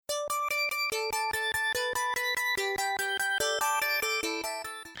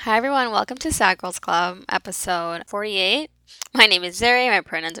Hi everyone, welcome to Sad Girls Club, episode 48. My name is Zeri, my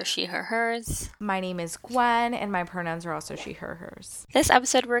pronouns are she, her, hers. My name is Gwen, and my pronouns are also she, her, hers. This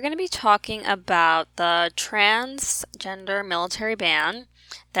episode we're going to be talking about the transgender military ban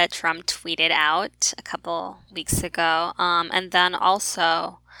that Trump tweeted out a couple weeks ago, and then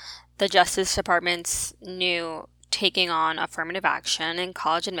also the Justice Department's new taking on affirmative action in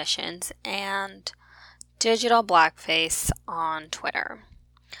college admissions and digital blackface on Twitter.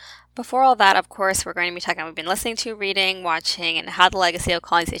 Before all that, of course, we're going to be talking about what we've been listening to, reading, watching, and how the legacy of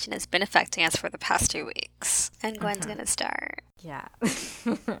colonization has been affecting us for the past 2 weeks. And Gwen's going to start. Yeah.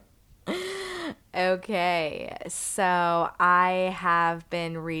 Okay, so I have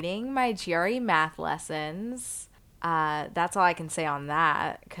been reading my GRE math lessons. That's all I can say on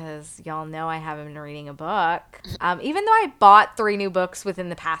that, because y'all know I haven't been reading a book. Even though I bought 3 new books within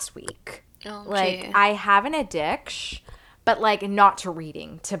the past week. Oh, like, gee. I have an addiction, but like not to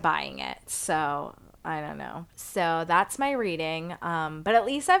reading, to buying it. So I don't know. So that's my reading. But at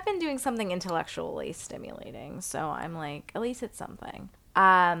least I've been doing something intellectually stimulating. So I'm like, at least it's something.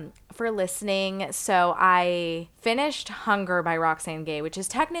 For listening, so I finished Hunger by Roxane Gay, which is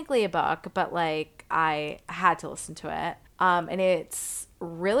technically a book, but like I had to listen to it. And it's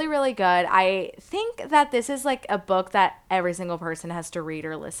really, really good. I think that this is like a book that every single person has to read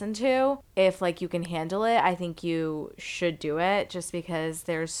or listen to. If like you can handle it, I think you should do it, just because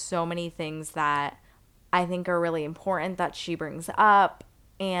there's so many things that I think are really important that she brings up.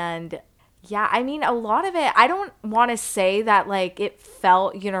 And yeah, I mean, a lot of it, I don't want to say that like it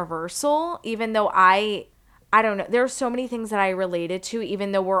felt universal, even though I don't know. There are so many things that I related to,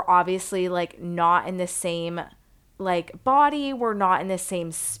 even though we're obviously like not in the same like body, we're not in the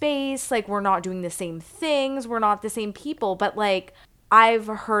same space, like we're not doing the same things, we're not the same people, but like I've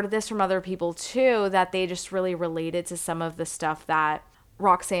heard this from other people too, that they just really related to some of the stuff that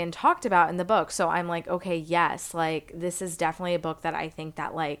Roxane talked about in the book. So I'm like, okay, yes, like this is definitely a book that I think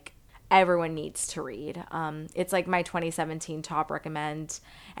that like everyone needs to read. It's like my 2017 top recommend,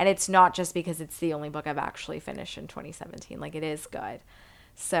 and it's not just because it's the only book I've actually finished in 2017. Like it is good.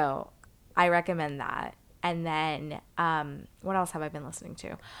 So I recommend that. And then what else have I been listening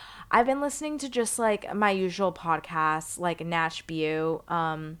to? I've been listening to just like my usual podcasts, like Natch Bew.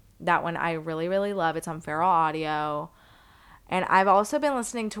 That one I really, really love. It's on Feral Audio. And I've also been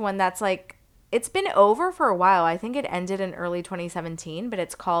listening to one that's like, it's been over for a while. I think it ended in early 2017, but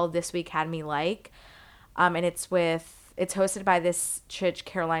it's called This Week Had Me Like. And it's hosted by this chick,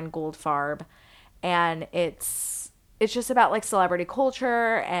 Caroline Goldfarb. And it's just about like celebrity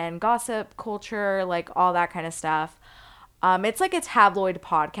culture and gossip culture, like all that kind of stuff. It's like a tabloid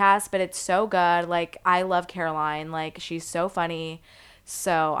podcast, but it's so good. Like I love Caroline. Like she's so funny.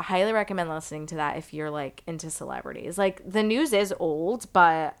 So I highly recommend listening to that if you're like into celebrities. Like the news is old,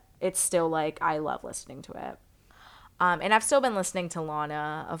 but it's still like I love listening to it. And I've still been listening to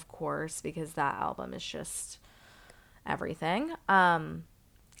Lana, of course, because that album is just everything.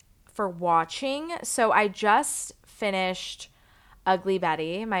 For watching, so I just finished Ugly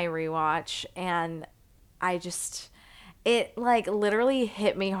Betty, my rewatch, and it like literally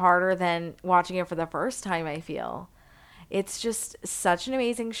hit me harder than watching it for the first time, I feel. It's just such an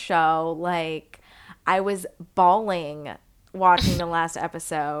amazing show. Like I was bawling watching the last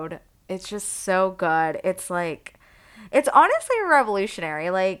episode. It's just so good. It's like it's honestly revolutionary.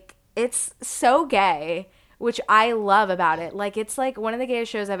 Like it's so gay, which I love about it. Like it's like one of the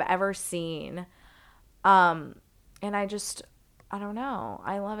gayest shows I've ever seen. And I don't know.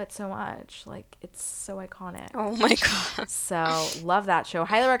 I love it so much. Like it's so iconic. Oh my god. So love that show.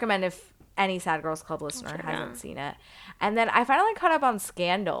 Highly recommend if any Sad Girls Club listener hasn't seen it. And then I finally caught up on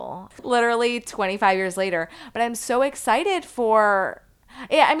Scandal, literally 25 years later. But I'm so excited for,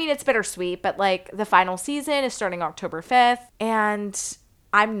 yeah, I mean, it's bittersweet, but like the final season is starting October 5th. And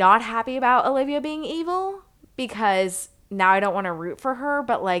I'm not happy about Olivia being evil because now I don't want to root for her,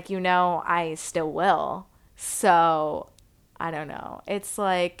 but like, you know, I still will. So I don't know. It's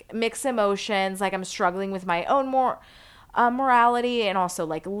like mixed emotions. Like I'm struggling with my own morality, and also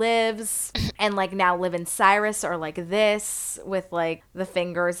like Liv's, and like now Liv and Cyrus are like this with like the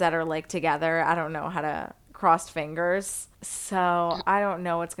fingers that are like together. I don't know how to cross fingers. So I don't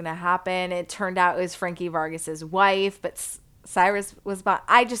know what's going to happen. It turned out it was Frankie Vargas's wife, but Cyrus was,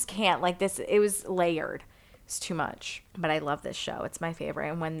 I just can't like this. It was layered. It's too much, but I love this show. It's my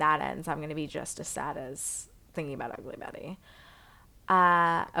favorite. And when that ends, I'm going to be just as sad as thinking about Ugly Betty.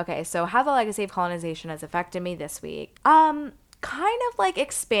 Okay, so how the legacy of colonization has affected me this week. kind of like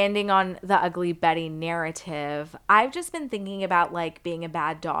expanding on the Ugly Betty narrative, I've just been thinking about like being a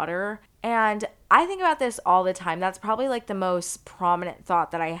bad daughter. And I think about this all the time. That's probably like the most prominent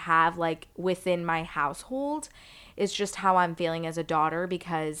thought that I have like within my household is just how I'm feeling as a daughter.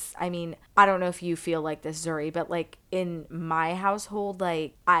 Because I mean, I don't know if you feel like this, Zuri, but like in my household,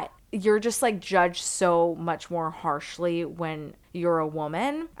 like you're just like judged so much more harshly when you're a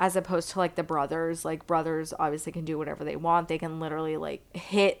woman as opposed to like the brothers. Like brothers obviously can do whatever they want. They can literally like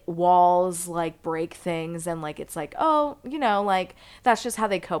hit walls, like break things, and like it's like, oh, you know, like that's just how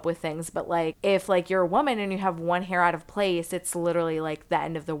they cope with things. But like if like you're a woman and you have one hair out of place, it's literally like the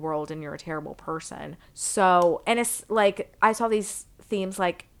end of the world and you're a terrible person. So, and it's like I saw these themes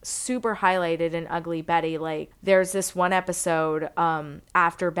like super highlighted in Ugly Betty. Like there's this one episode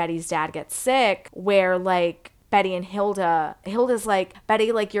after Betty's dad gets sick where like Betty and Hilda's like,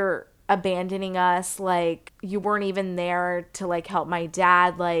 Betty, like you're abandoning us, like you weren't even there to like help my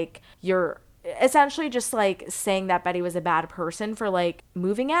dad, like you're essentially just like saying that Betty was a bad person for like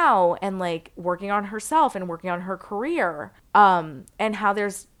moving out and like working on herself and working on her career, and how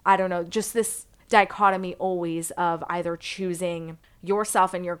there's, I don't know, just this dichotomy always of either choosing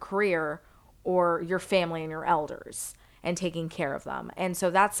yourself and your career or your family and your elders and taking care of them. And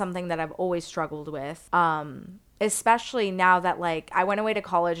so that's something that I've always struggled with, especially now that like I went away to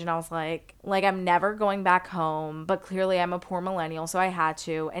college and I was like I'm never going back home, but clearly I'm a poor millennial, so I had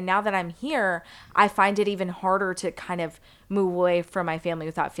to. And now that I'm here, I find it even harder to kind of move away from my family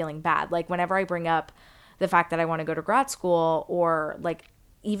without feeling bad. Like whenever I bring up the fact that I want to go to grad school, or like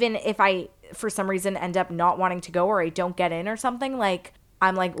even if I for some reason end up not wanting to go or I don't get in or something, like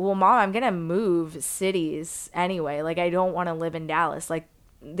I'm like, well, Mom, I'm gonna move cities anyway. Like I don't want to live in Dallas. Like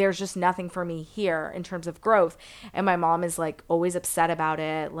there's just nothing for me here in terms of growth. And my mom is like always upset about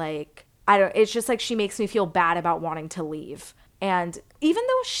it. Like it's just like she makes me feel bad about wanting to leave. And even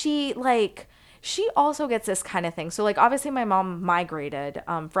though she also gets this kind of thing. So like obviously my mom migrated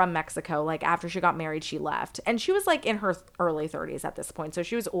from Mexico. Like after she got married, she left. And she was like in her early 30s at this point. So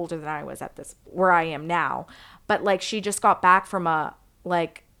she was older than I was at this where I am now. But like she just got back from a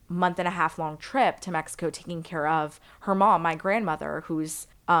like month and a half long trip to Mexico taking care of her mom, my grandmother, who's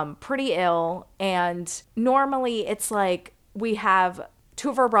pretty ill. And normally it's like we have two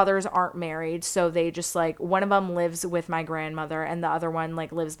of our brothers aren't married, so they just like one of them lives with my grandmother and the other one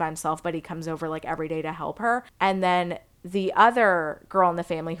like lives by himself, but he comes over like every day to help her. And then the other girl in the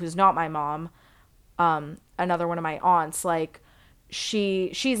family who's not my mom, another one of my aunts, like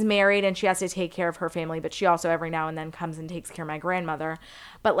she's married and she has to take care of her family, but she also every now and then comes and takes care of my grandmother.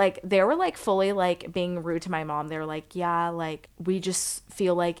 But like they were like fully like being rude to my mom. They were like, yeah, like we just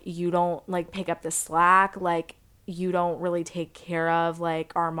feel like you don't like pick up the slack, like you don't really take care of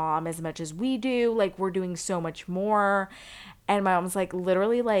like our mom as much as we do, like we're doing so much more. And my mom's like,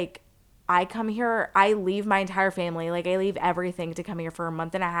 literally, like I come here, I leave my entire family, like I leave everything to come here for a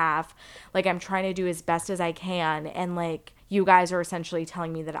month and a half, like I'm trying to do as best as I can, and like you guys are essentially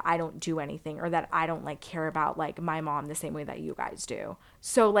telling me that I don't do anything or that I don't like care about like my mom the same way that you guys do.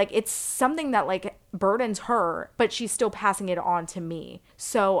 So like it's something that like burdens her, but she's still passing it on to me.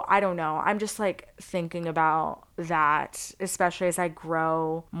 So I don't know. I'm just like thinking about that, especially as I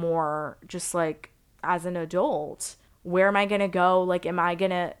grow more just like as an adult. Where am I going to go? Like, am I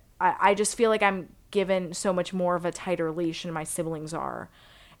going to, I just feel like I'm given so much more of a tighter leash than my siblings are.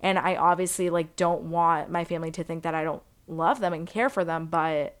 And I obviously like don't want my family to think that I don't love them and care for them,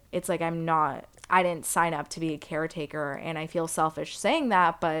 but it's like I didn't sign up to be a caretaker, and I feel selfish saying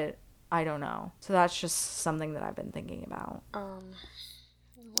that, but I don't know. So that's just something that I've been thinking about.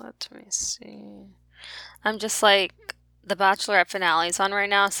 Let me see. I'm just like, the Bachelorette finale's on right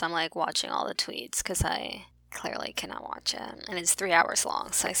now, so I'm like watching all the tweets because I clearly cannot watch it, and it's 3 hours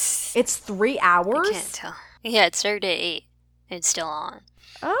long. So it's 3 hours? I can't tell. Yeah, it started at 8. It's still on.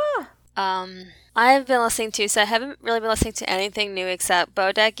 Ah. I've been listening to, so I haven't really been listening to anything new except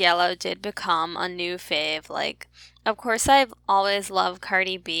Bodak Yellow did become a new fave. Like, of course, I've always loved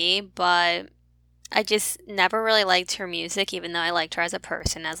Cardi B, but I just never really liked her music, even though I liked her as a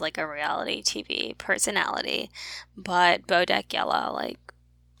person, as like a reality TV personality. But Bodak Yellow, like,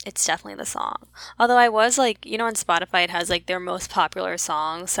 it's definitely the song. Although I was like, you know, on Spotify it has like their most popular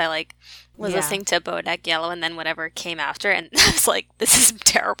songs. So I like was listening to Bodak Yellow and then whatever came after, and I was like, this is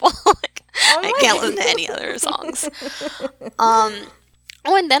terrible. Like, I can't listen to any other songs. Oh,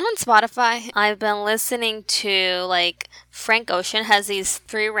 and then on Spotify, I've been listening to, like, Frank Ocean has these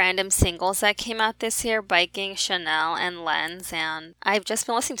 3 random singles that came out this year, Biking, Chanel, and Lens, and I've just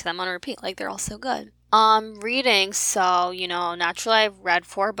been listening to them on repeat. Like, they're all so good. Reading, so, you know, naturally I've read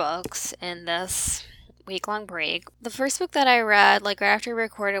 4 books in this week-long break. The first book that I read, like right after we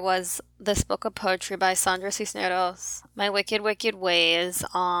recorded, was this book of poetry by Sandra Cisneros, My Wicked, Wicked Ways.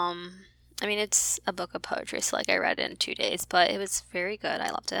 I mean, it's a book of poetry, so like I read it in 2 days, but it was very good.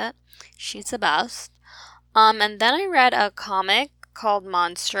 I loved it. She's the best. And then I read a comic called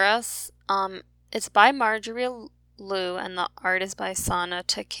Monstrous. It's by Marjorie Liu, and the art is by Sana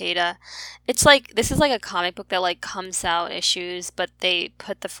Takeda. It's like, this is like a comic book that like comes out issues, but they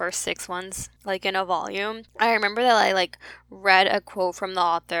put the first 6 ones like in a volume. I remember that I like read a quote from the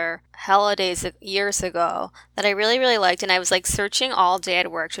author hella days years ago that I really, really liked, and I was like searching all day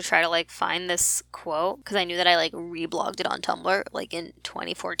at work to try to like find this quote because I knew that I like reblogged it on Tumblr like in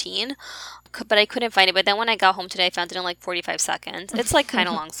 2014, but I couldn't find it. But then when I got home today, I found it in like 45 seconds. It's like kind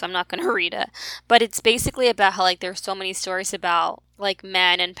of long, so I'm not going to read it. But it's basically about how like there's so many stories about like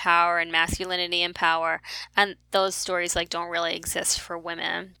men and power and masculinity and power, and those stories like don't really exist for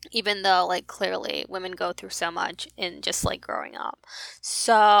women, even though like clearly women go through so much in just like growing up.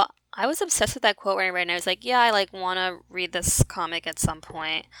 So I was obsessed with that quote when I read it, and I was like, yeah, I like want to read this comic at some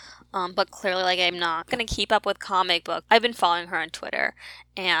point. But clearly like I'm not going to keep up with comic book. I've been following her on Twitter,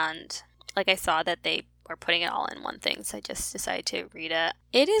 and like I saw that they were putting it all in one thing, so I just decided to read it.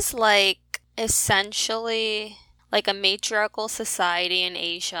 It is like essentially like a matriarchal society in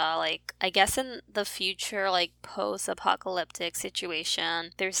Asia, like I guess in the future, like post-apocalyptic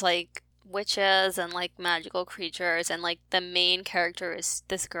situation. There's like witches and like magical creatures, and like the main character is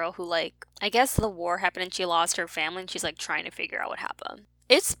this girl who like, I guess the war happened and she lost her family and she's like trying to figure out what happened.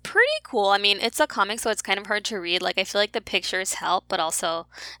 It's pretty cool. I mean, it's a comic, so it's kind of hard to read. Like, I feel like the pictures help, but also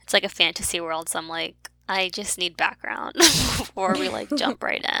it's like a fantasy world, so I'm like, I just need background before we like jump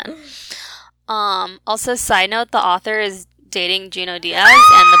right in. Also, side note, the author is dating Gino Diaz,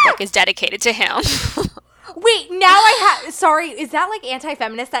 and the book is dedicated to him. Wait, now I have. Sorry, is that like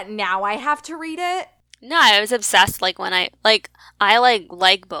anti-feminist that now I have to read it? No, I was obsessed, like, when I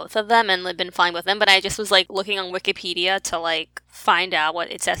like both of them and been fine with them, but I just was, like, looking on Wikipedia to, like, find out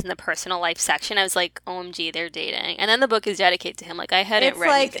what it says in the personal life section. I was like, OMG, they're dating. And then the book is dedicated to him. Like, I hadn't read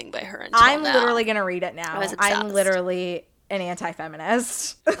anything by her until I'm now. literally gonna read it now. I'm literally an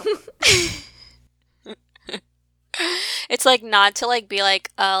anti-feminist. It's, like, not to, like, be like,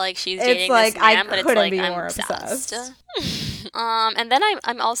 like, she's dating like, this man, but it's, like, I'm obsessed. And then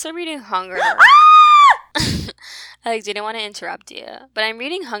I'm also reading Hunger. I didn't want to interrupt you, but I'm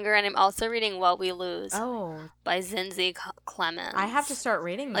reading Hunger, and I'm also reading What We Lose by Zinzi Clemens. I have to start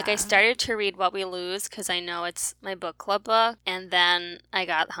reading that. Like, I started to read What We Lose because I know it's my book club book, and then I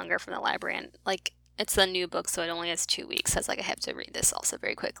got Hunger from the library, and, like, it's a new book, so it only has 2 weeks, so I was like, I have to read this also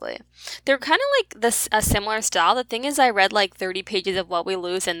very quickly. They're kind of like a similar style. The thing is, I read, like, 30 pages of What We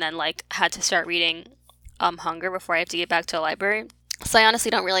Lose, and then, like, had to start reading Hunger before I have to get back to the library. So I honestly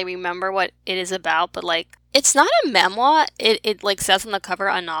don't really remember what it is about, but, like, it's not a memoir. It like says on the cover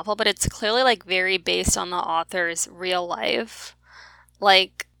a novel, but it's clearly like very based on the author's real life.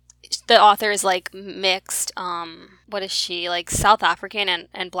 Like, the author is like mixed, what is she, like South African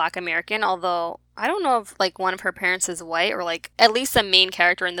and Black American, although I don't know if like one of her parents is white, or like at least the main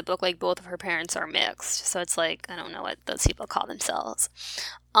character in the book, like both of her parents are mixed. So it's like, I don't know what those people call themselves.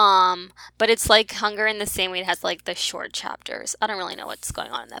 But it's like Hunger in the same way it has like the short chapters. I don't really know what's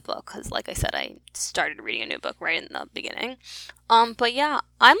going on in that book because, like I said, I started reading a new book right in the beginning. But yeah,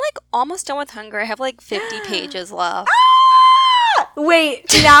 I'm like almost done with Hunger. I have like 50 pages left. Wait,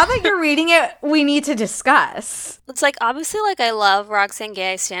 now that you're reading it, we need to discuss. It's like, obviously, like, I love Roxane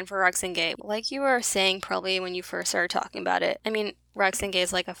Gay. I stand for Roxane Gay. Like you were saying probably when you first started talking about it, I mean, Roxane Gay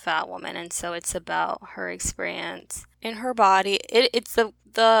is like a fat woman, and so it's about her experience in her body. It's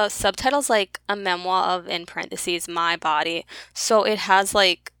the subtitle's like a memoir of, in parentheses, my body. So it has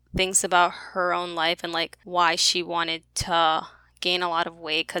like things about her own life and like why she wanted to gain a lot of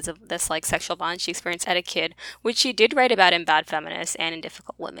weight because of this like sexual violence she experienced as a kid, which she did write about in Bad Feminist and in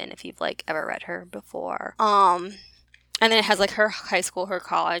Difficult Women, if you've like ever read her before. And then it has like her high school, her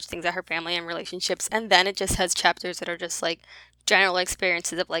college, things about her family and relationships, and then it just has chapters that are just like general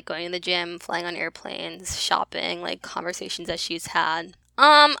experiences of like going to the gym, flying on airplanes, shopping, like conversations that she's had.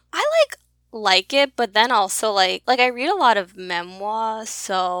 I like it, but then also like I read a lot of memoirs,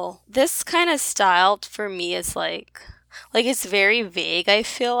 so this kind of style for me is like it's very vague, I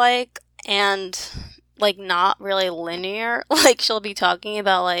feel like, and like not really linear. Like she'll be talking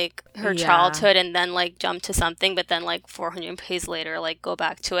about like her childhood and then like jump to something, but then like 400 pages later like go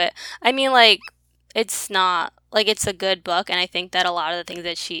back to it. I mean, like, it's not like, it's a good book, and I think that a lot of the things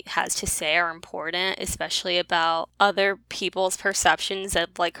that she has to say are important, especially about other people's perceptions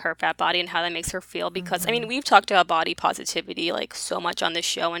of, like, her fat body and how that makes her feel, because, I mean, we've talked about body positivity, like, so much on the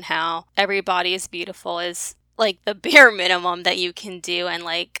show, and how every body is beautiful is, like, the bare minimum that you can do, and,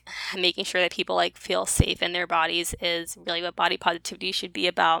 like, making sure that people, like, feel safe in their bodies is really what body positivity should be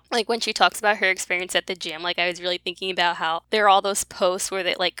about. Like, when she talks about her experience at the gym, like, I was really thinking about how there are all those posts where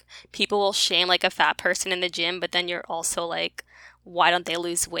they, like, people will shame, like, a fat person in the gym, but then you're also like, why don't they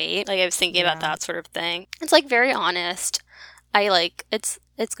lose weight? Like, I was thinking about that sort of thing. It's, like, very honest. I, like, it's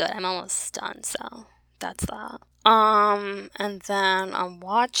good. I'm almost done, so that's that. And then I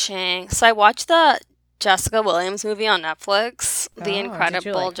watched the Jessica Williams movie on Netflix, The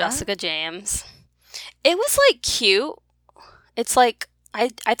Incredible like Jessica James. It was, like, cute. It's, like, I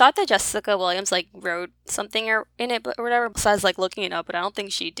thought that Jessica Williams, like, wrote something in it or whatever, so I was, like, looking it up, but I don't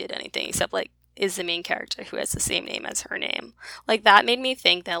think she did anything except, like, is the main character who has the same name as her name. Like, that made me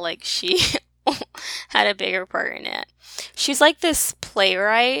think that, like, she had a bigger part in it. She's, like, this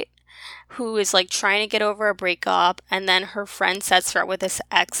playwright who is, like, trying to get over a breakup, and then her friend sets her up with this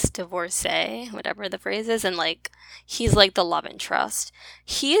ex-divorcee, whatever the phrase is, and, like, he's, like, the love interest.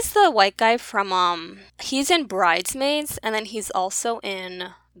 He's the white guy from, he's in Bridesmaids, and then he's also in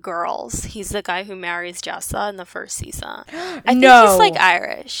Girls. He's the guy who marries Jessa in the first season. I think he's, like,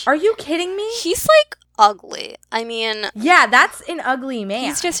 Irish. Are you kidding me? He's, like, ugly. I mean... Yeah, that's an ugly man.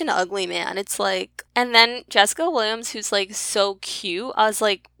 He's just an ugly man. It's like... And then Jessica Williams, who's, like, so cute, I was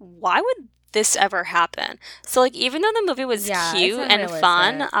like, why would this ever happen? So, like, even though the movie was cute and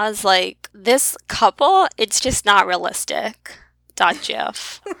fun, I was like, this couple, it's just not realistic.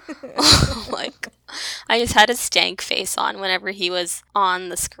 .gif. Like, I just had a stank face on whenever he was on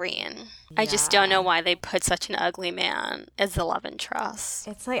the screen. I just don't know why they put such an ugly man as the love interest.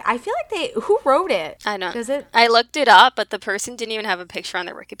 It's like, I feel like who wrote it? I don't. Does it? I looked it up, but the person didn't even have a picture on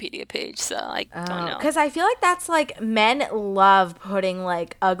their Wikipedia page, so I don't know. Because I feel like that's like, men love putting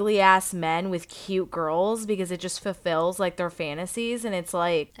like ugly ass men with cute girls because it just fulfills like their fantasies, and it's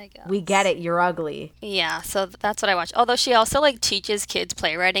like, we get it, you're ugly. Yeah, so that's what I watched. Although she also like teaches kids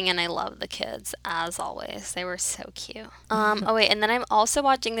playwriting, and I love the kids as always. They were so cute. Oh wait, and then I'm also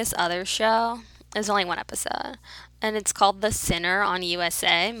watching this other show. There's only one episode, and it's called The Sinner on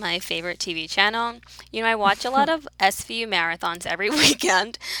USA, my favorite TV channel. You know, I watch a lot of SVU marathons every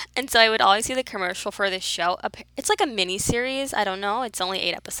weekend, and so I would always see the commercial for this show. It's like a mini series. I don't know. It's only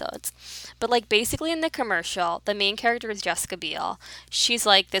 8 episodes, but like basically in the commercial, the main character is Jessica Biel. She's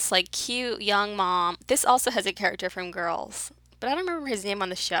like this like cute young mom. This also has a character from Girls, but I don't remember his name on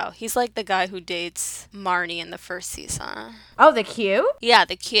the show. He's like the guy who dates Marnie in the first season. Oh, the Q? Yeah,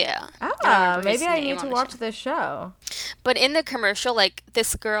 the Q. Oh, maybe I need to watch this show. But in the commercial, like,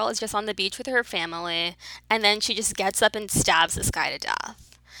 this girl is just on the beach with her family, and then she just gets up and stabs this guy to death.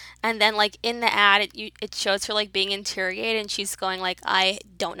 And then, like, in the ad, it shows her, like, being interrogated, and she's going, like, I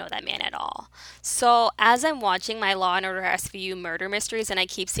don't know that man at all. So, as I'm watching my Law & Order SVU murder mysteries, and I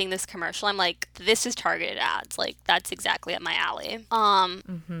keep seeing this commercial, I'm like, this is targeted ads. Like, that's exactly up my alley.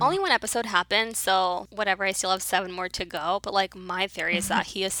 Only one episode happened, so whatever, I still have 7 more to go. But, like, my theory is that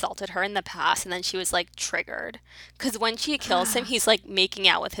he assaulted her in the past, and then she was, like, triggered. Because when she kills him, he's, like, making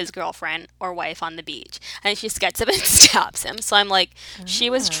out with his girlfriend or wife on the beach. And she just gets up and stabs him. So I'm like, she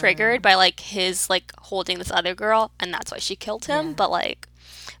was triggered by like his like holding this other girl, and that's why she killed him. But like,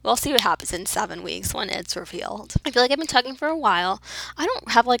 we'll see what happens in 7 weeks when it's revealed. I feel like I've been talking for a while. I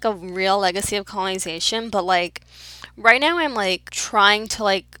don't have like a real legacy of colonization, but like right now I'm like trying to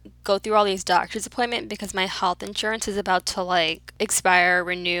like go through all these doctor's appointments because my health insurance is about to like expire,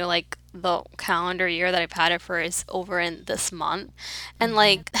 renew, like the calendar year that I've had it for is over in this month. And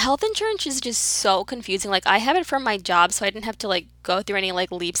like health insurance is just so confusing. Like I have it from my job, so I didn't have to like go through any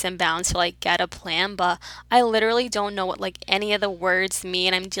like leaps and bounds to like get a plan, but I literally don't know what like any of the words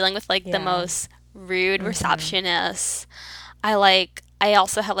mean. I'm dealing with like the most rude receptionists. I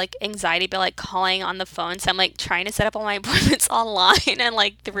also have like anxiety by like calling on the phone, so I'm like trying to set up all my appointments online and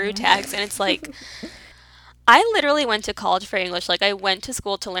like through text, and it's like I literally went to college for English. Like, I went to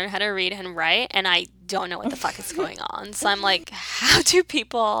school to learn how to read and write, and I don't know what the fuck is going on. So I'm like, how do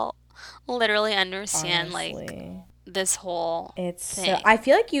people literally understand, like, this whole thing? So, I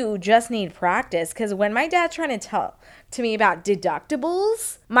feel like you just need practice, because when my dad's trying to tell to me about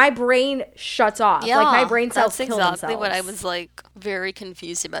deductibles, my brain shuts off. Yeah, like, my brain cells kill themselves. That's exactly what I was, like, very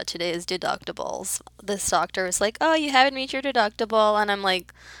confused about today is deductibles. This doctor was like, oh, you haven't reached your deductible, and I'm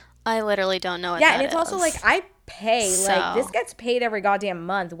like, I literally don't know what that is. Yeah, and it's also like, I pay, like, this gets paid every goddamn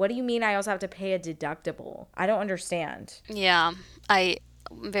month. What do you mean I also have to pay a deductible? I don't understand. Yeah, I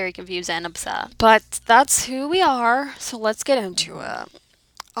very confused and upset. But that's who we are. So let's get into it.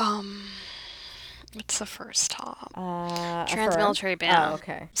 What's the first top? Trans military ban. Oh,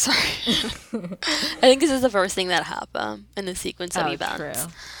 okay. Sorry. I think this is the first thing that happened in the sequence of events.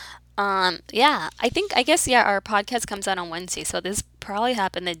 True. Yeah, I guess, our podcast comes out on Wednesday, so this probably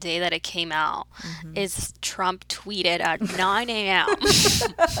happened the day that it came out. Is Trump tweeted at 9 a.m.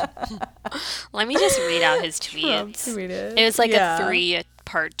 Let me just read out his tweets. Trump tweeted. It was like a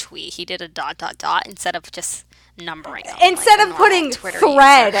 3-part tweet. He did a ... instead of just numbering them, Instead like of putting Twitter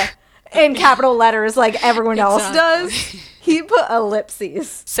thread user. in capital letters like everyone else does, he put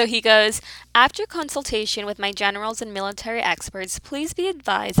ellipses. So he goes, after consultation with my generals and military experts, please be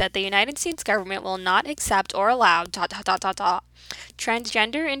advised that the United States government will not accept or allow ...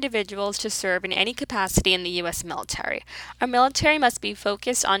 transgender individuals to serve in any capacity in the U.S. military. Our military must be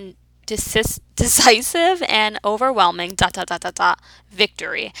focused on decisive and overwhelming ...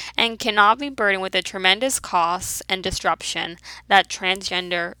 victory, and cannot be burdened with the tremendous costs and disruption that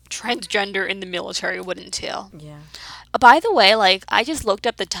transgender in the military would entail. Yeah. By the way, like, I just looked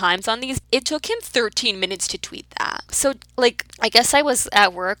up the times on these. It took him 13 minutes to tweet that. So, like, I guess I was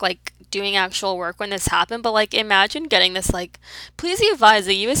at work, like, doing actual work when this happened, but, like, imagine getting this, like, please be advised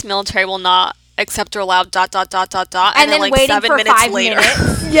the U.S. military will not accept or allow ... and then like waiting 7 for minutes 5 later.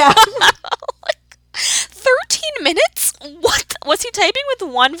 minutes. Yeah. 13 minutes? What? Was he typing with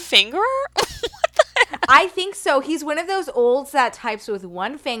one finger? What the heck? I think so. He's one of those olds that types with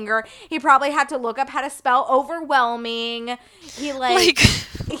one finger. He probably had to look up how to spell overwhelming. He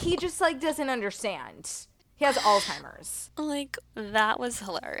he just like doesn't understand. He has Alzheimer's. Like, that was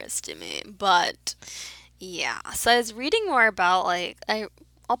hilarious to me. But yeah. So I was reading more about, like,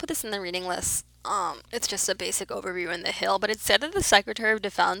 I'll put this in the reading list. It's just a basic overview in the Hill, but it said that the Secretary of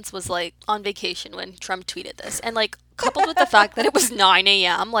Defense was, like, on vacation when Trump tweeted this. And, like, coupled with the fact that it was 9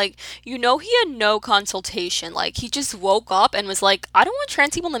 a.m., like, he had no consultation. Like, he just woke up and was like, I don't want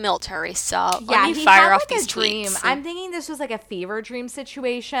trans people in the military, so let me fire off these tweets. I'm thinking this was like a fever dream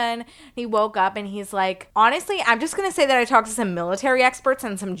situation. He woke up and he's like, honestly, I'm just going to say that I talked to some military experts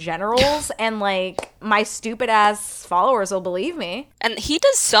and some generals, and, like, my stupid ass followers will believe me. And he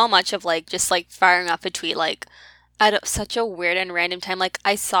does so much of, like, just, like, firing off a tweet, like, at such a weird and random time. Like,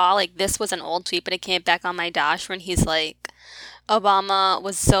 I saw, like, this was an old tweet, but it came back on my dash when he's like, Obama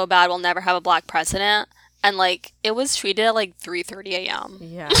was so bad, we'll never have a black president. And, like, it was tweeted at, like, 3:30 a.m.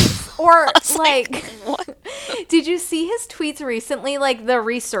 Yeah. Or, like, what? Did you see his tweets recently? Like, the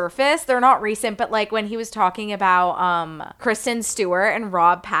resurface? They're not recent, but, like, when he was talking about Kristen Stewart and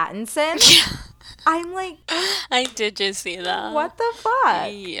Rob Pattinson. I'm like, I did just see that. What the fuck?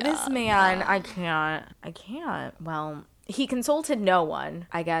 Yeah. This man, I can't. Well, he consulted no one,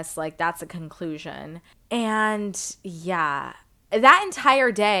 I guess. Like, that's a conclusion. And yeah, that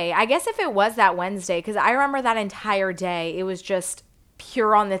entire day, I guess if it was that Wednesday, because I remember that entire day, it was just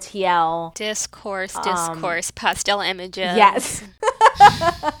pure on the TL. Discourse, pastel images. Yes.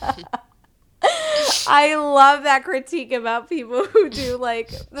 I love that critique about people who do, like,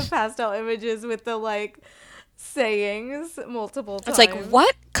 the pastel images with the, like, sayings multiple times. It's like,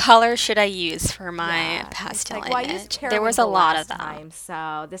 what color should I use for my pastel image? There was a lot of that.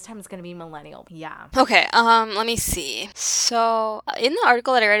 So this time it's going to be millennial. Yeah. Okay, let me see. So in the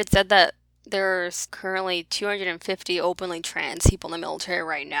article that I read, it said that there's currently 250 openly trans people in the military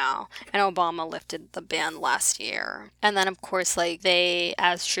right now, and Obama lifted the ban last year. And then, of course, like, they,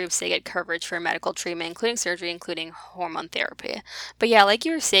 as troops, they get coverage for medical treatment, including surgery, including hormone therapy. But yeah, like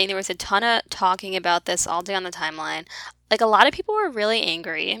you were saying, there was a ton of talking about this all day on the timeline. Like, a lot of people were really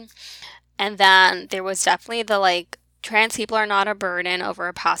angry. And then there was definitely the, like, trans people are not a burden over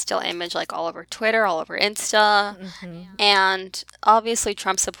a pastel image, like, all over Twitter, all over Insta. Mm-hmm. And obviously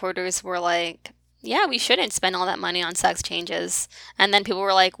Trump supporters were like, yeah, we shouldn't spend all that money on sex changes. And then people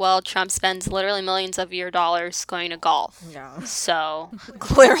were like, well, Trump spends literally millions of your dollars going to golf. Yeah. So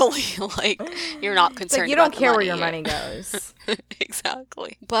clearly, like, you're not concerned about you don't care where your money goes.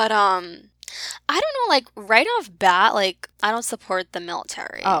 Exactly. But I don't know, like, right off bat, like, I don't support the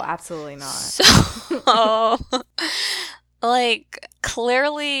military. Oh, absolutely not. So, like,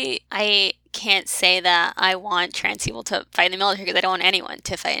 clearly I can't say that I want trans people to fight in the military because I don't want anyone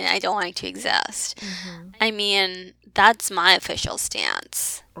to fight and I don't want it to exist. Mm-hmm. I mean, that's my official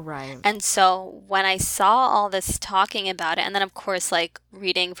stance. Right. And so when I saw all this talking about it, and then, of course, like,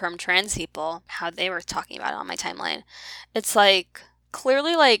 reading from trans people, how they were talking about it on my timeline, it's like,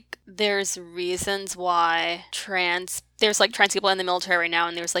 clearly, like, there's reasons why there's, like, trans people in the military right now,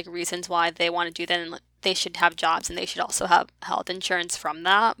 and there's, like, reasons why they want to do that, and they should have jobs and they should also have health insurance from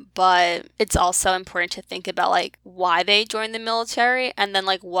that. But it's also important to think about like why they join the military, and then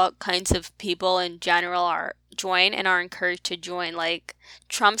like what kinds of people in general are join and are encouraged to join. Like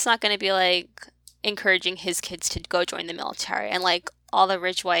Trump's not going to be like encouraging his kids to go join the military, and like all the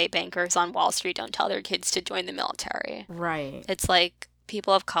rich white bankers on Wall Street don't tell their kids to join the military. Right. It's like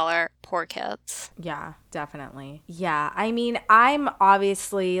people of color, poor kids. Yeah, definitely. Yeah, I mean, I'm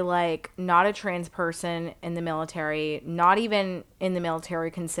obviously like not a trans person in the military, not even in the military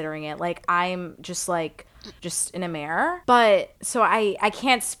considering it. Like I'm just in a mirror. But so I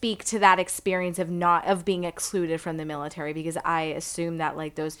can't speak to that experience of being excluded from the military, because I assume that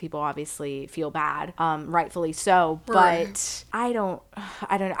like those people obviously feel bad, rightfully so. But I don't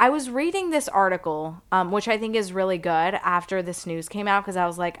know. I was reading this article, which I think is really good after this news came out, because I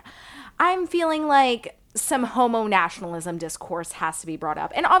was like, I'm feeling like some homo nationalism discourse has to be brought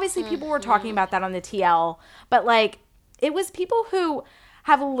up. And obviously people were talking about that on the TL, but like it was people who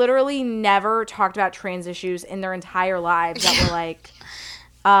have literally never talked about trans issues in their entire lives that were like,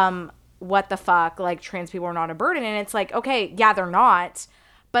 what the fuck? Like, trans people are not a burden. And it's like, okay, yeah, they're not.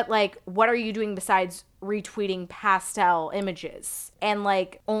 But, like, what are you doing besides retweeting pastel images and,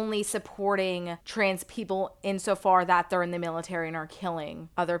 like, only supporting trans people insofar that they're in the military and are killing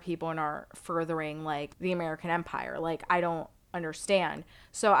other people and are furthering, like, the American empire? Like, I don't understand.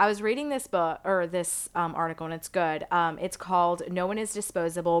 So I was reading this book or this article, and it's good. It's called "No One Is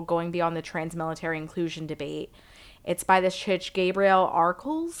Disposable: Going Beyond the Trans Military Inclusion Debate." It's by this chick, Gabriel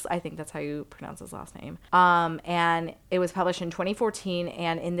Arkels. I think that's how you pronounce his last name. And it was published in 2014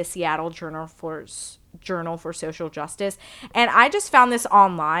 and in the Seattle Journal for Social Justice. And I just found this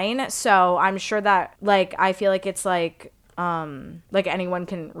online, so I'm sure that like I feel like it's like anyone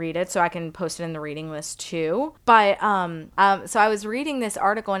can read it, so I can post it in the reading list too. But so I was reading this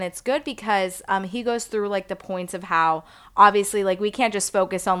article, and it's good because he goes through like the points of how obviously like we can't just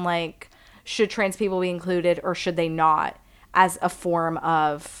focus on like should trans people be included or should they not as a form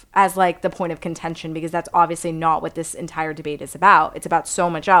of as like the point of contention, because that's obviously not what this entire debate is about. It's about so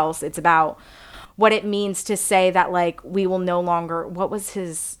much else. It's about what it means to say that like we will no longer, what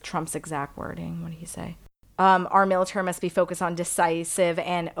was Trump's exact wording? What did he say? Our military must be focused on decisive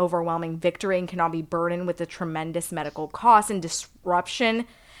and overwhelming victory and cannot be burdened with the tremendous medical costs and disruption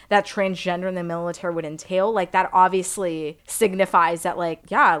that transgender in the military would entail. Like that obviously signifies that like,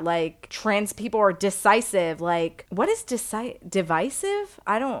 yeah, like trans people are decisive. Like what is divisive?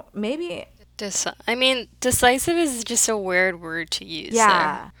 I don't, maybe. Decisive is just a weird word to use.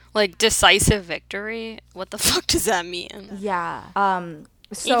 Yeah. There. Like decisive victory. What the fuck does that mean? Yeah.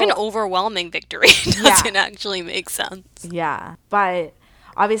 So, even overwhelming victory doesn't actually make sense. Yeah. But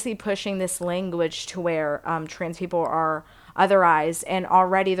obviously pushing this language to where trans people are otherized, and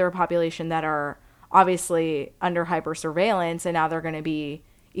already they're a population that are obviously under hyper surveillance, and now they're going to be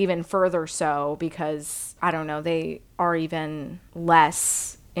even further so because, I don't know, they are even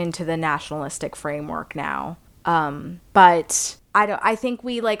less into the nationalistic framework now. But I think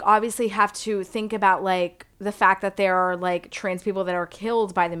we like obviously have to think about like the fact that there are like trans people that are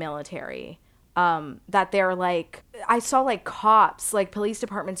killed by the military. That they're like, I saw like cops, like police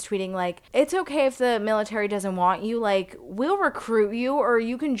departments tweeting like, it's okay if the military doesn't want you, like we'll recruit you or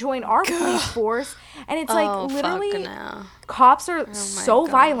you can join our police force. And it's like literally cops are so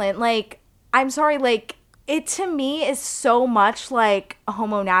violent. Like, I'm sorry, like it to me is so much like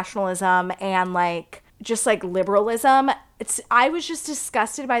homo nationalism and like just like liberalism. I was just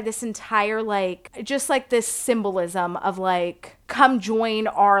disgusted by this entire like just like this symbolism of like come join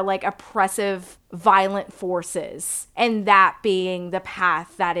our like oppressive violent forces, and that being the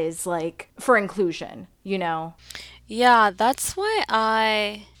path that is like for inclusion, you know? Yeah, that's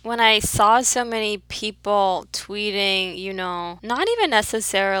why when I saw so many people tweeting, you know, not even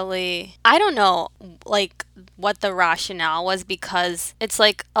necessarily, I don't know, like what the rationale was, because it's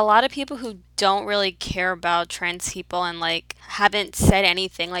like a lot of people who don't really care about trans people and like haven't said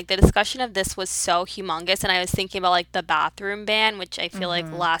anything. Like the discussion of this was so humongous, and I was thinking about like the bathroom ban, which I feel like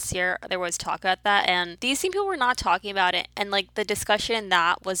last year there was talk about that, and these same people were not talking about it, and like the discussion in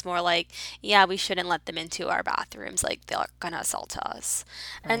that was more like, yeah, we shouldn't let them into our bathrooms, like they're gonna assault us.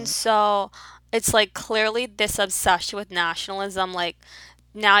 And so it's like clearly this obsession with nationalism, like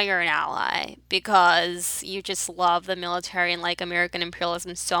now you're an ally because you just love the military and like American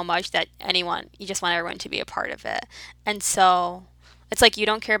imperialism so much that you just want everyone to be a part of it. And so It's like you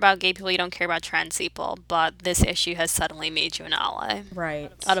don't care about gay people, you don't care about trans people, but this issue has suddenly made you an ally out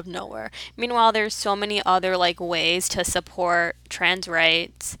Right. of nowhere. Meanwhile, there's so many other like ways to support trans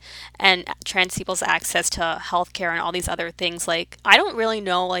rights and trans people's access to healthcare and all these other things. Like I don't really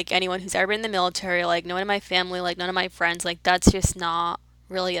know like anyone who's ever been in the military, like no one in my family, like none of my friends, like that's just not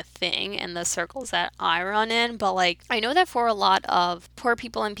really a thing in the circles that I run in, but like I know that for a lot of poor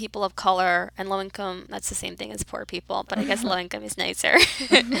people and people of color and low income, that's the same thing as poor people, but I guess low income is nicer.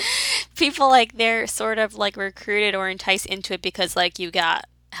 People like they're sort of like recruited or enticed into it because like you got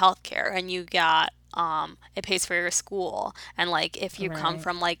healthcare and you got it pays for your school, and like if you come Right.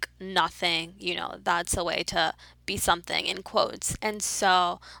 from like nothing, that's a way to be something in quotes. And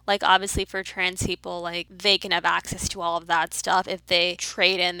so like obviously for trans people, like they can have access to all of that stuff if they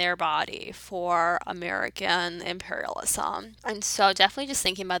trade in their body for American imperialism. And so definitely just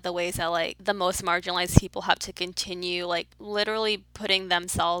thinking about the ways that like the most marginalized people have to continue like literally putting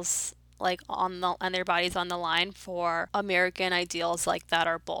themselves like on their bodies on the line for American ideals like that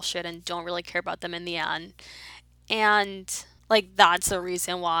are bullshit and don't really care about them in the end. And like that's the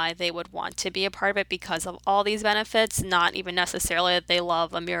reason why they would want to be a part of it, because of all these benefits, not even necessarily that they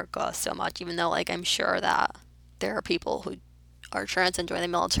love America so much, even though like I'm sure that there are people who are trans and join the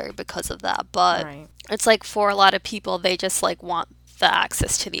military because of that. But Right. it's like for a lot of people they just like want the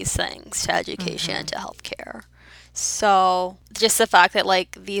access to these things, to education and Mm-hmm. to healthcare. So just the fact that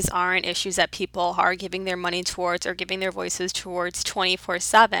like these aren't issues that people are giving their money towards or giving their voices towards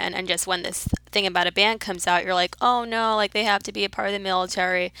 24/7, and just when this thing about a band comes out you're like, "Oh no, like they have to be a part of the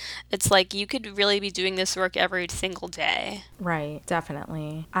military." It's like you could really be doing this work every single day. Right,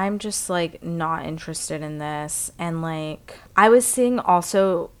 definitely. I'm just like not interested in this. And like, I was seeing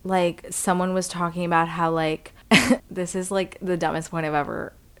also like someone was talking about how like, this is like the dumbest point I've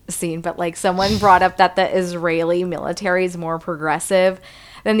ever seen, but like someone brought up that the Israeli military is more progressive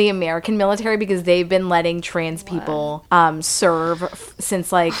than the American military because they've been letting trans What? people serve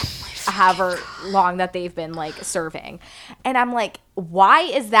since like however long that they've been like serving. And I'm like, why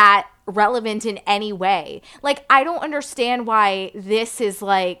is that relevant in any way? Like, I don't understand why this is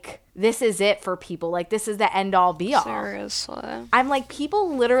like, this is it for people. Like, this is the end all be all. Seriously. I'm like,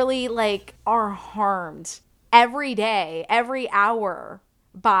 people literally like are harmed every day, every hour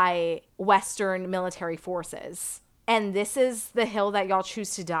by Western military forces. And this is the hill that y'all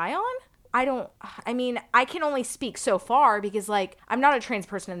choose to die on? I mean, I can only speak so far because, like, I'm not a trans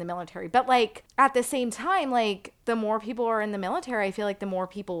person in the military. But, like, at the same time, like, the more people are in the military, I feel like the more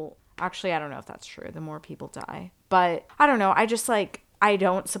people, actually, I don't know if that's true, the more people die. But I don't know. I just, like, I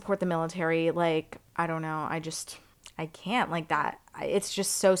don't support the military. Like, I don't know. I can't like that. It's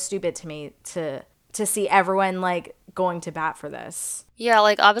just so stupid to me to see everyone, like, going to bat for this. Yeah,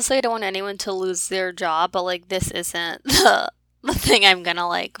 like obviously I don't want anyone to lose their job, but like this isn't the thing I'm gonna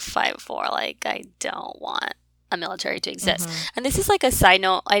like fight for. Like I don't want a military to exist. Mm-hmm. And this is like a side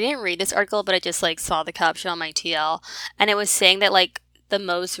note. I didn't read this article, but I just like saw the caption on my TL, and it was saying that like the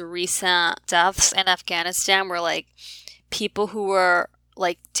most recent deaths in Afghanistan were like people who were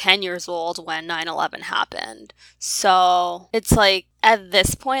like 10 years old when 9/11 happened. So it's like at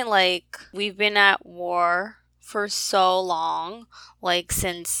this point, like we've been at war for so long, like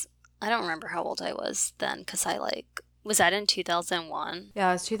since I don't remember how old I was then, because I like was that in 2001? Yeah,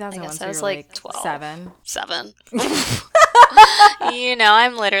 it was I 2001, guess so I you was were like like 12, 7. 7.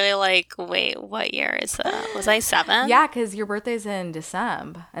 I'm literally like, wait, what year is that? Was I 7? Yeah, because your birthday's in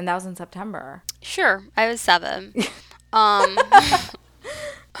December, and that was in September. Sure, I was 7. Um,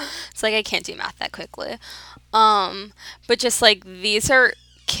 it's like I can't do math that quickly. But just like these are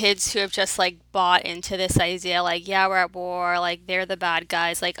kids who have just like bought into this idea, like, yeah, we're at war, like they're the bad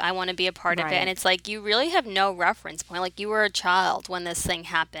guys, like I want to be a part of it. And Right. it's like you really have no reference point. Like you were a child when this thing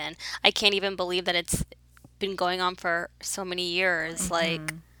happened. I can't even believe that it's been going on for so many years. Like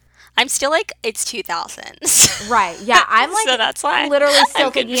I'm still like it's 2000s. Right. Yeah, I'm like So that's why literally still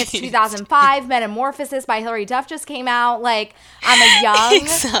I'm thinking it's confused. 2005. Metamorphosis by Hilary Duff just came out. Like, I'm a young,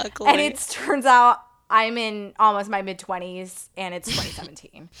 Exactly. and it turns out I'm in almost my mid 20s, and it's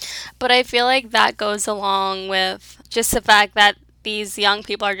 2017. But I feel like that goes along with just the fact that these young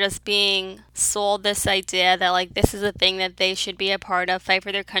people are just being sold this idea that like this is a thing that they should be a part of, fight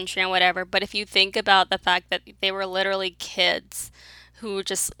for their country and whatever. But if you think about the fact that they were literally kids who were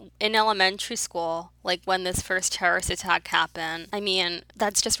just in elementary school, like when this first terrorist attack happened, I mean,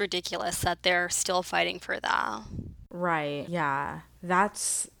 that's just ridiculous that they're still fighting for that. Right. Yeah.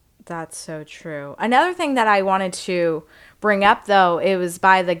 That's so true. Another thing that I wanted to bring up though, it was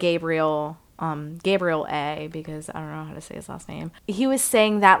by the Gabriel Gabriel A, because I don't know how to say his last name. He was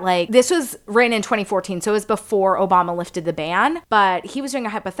saying that like this was written in 2014, so it was before Obama lifted the ban, but he was doing a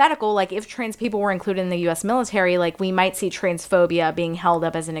hypothetical, like if trans people were included in the US military, like we might see transphobia being held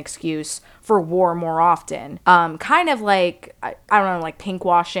up as an excuse for war more often. Kind of like, I don't know, like pink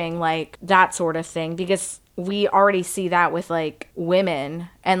washing, like that sort of thing, because we already see that with like women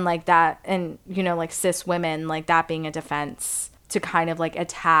and like that, and you know, like cis women, like that being a defense to kind of like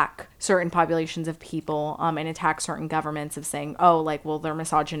attack certain populations of people, and attack certain governments of saying, oh, like, well, they're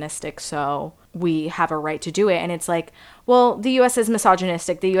misogynistic, so we have a right to do it. And it's like, well, the US is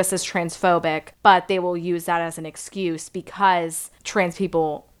misogynistic, the US is transphobic, but they will use that as an excuse because trans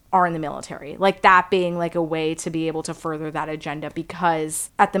people are in the military, like that being like a way to be able to further that agenda, because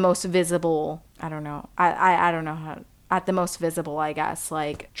at the most visible, I don't know how, at the most visible, I guess,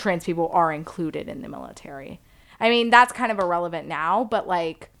 like trans people are included in the military. I mean, that's kind of irrelevant now, but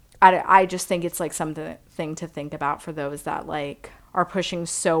like I just think it's like something to think about for those that like are pushing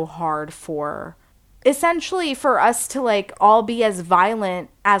so hard for essentially for us to like all be as violent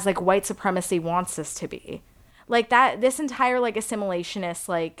as like white supremacy wants us to be. Like that, this entire like assimilationist,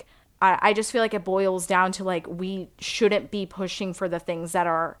 like I just feel like it boils down to like we shouldn't be pushing for the things that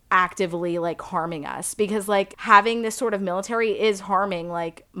are actively like harming us, because like having this sort of military is harming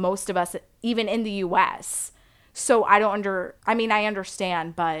like most of us, even in the US. So I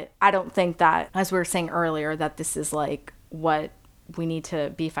understand, but I don't think that, as we were saying earlier, that this is like what we need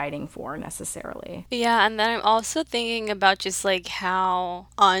to be fighting for necessarily. Yeah, and then I'm also thinking about just like how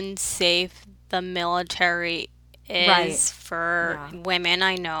unsafe the military is Right. for Yeah. women.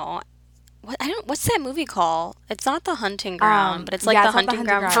 I know. What's that movie called? It's not The Hunting Ground, but it's like yeah, the it's not The hunting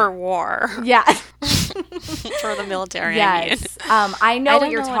Hunting ground Ground. for war. Yeah. For the military, I mean. Yes. I know I what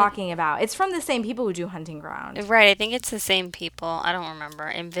don't you're know talking about. It's from the same people who do Hunting Ground. Right, I think it's the same people. I don't remember.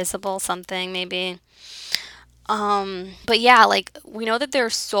 Invisible something, maybe. But yeah, like we know that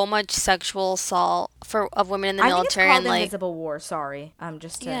there's so much sexual assault of women in the I think it's military, called and like Invisible War. Sorry.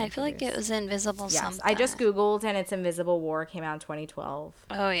 Just to yeah, I feel like it introduce. was Invisible Yes, something. I just Googled and it's Invisible War. Came out in 2012.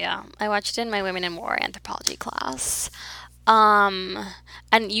 Oh yeah, I watched it in my Women in War anthropology class. Um,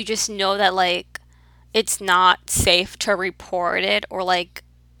 and you just know that like it's not safe to report it, or like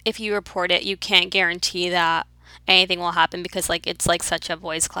if you report it, you can't guarantee that anything will happen, because like it's like such a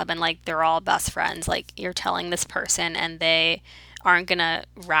boys club, and like they're all best friends. Like you're telling this person and they aren't gonna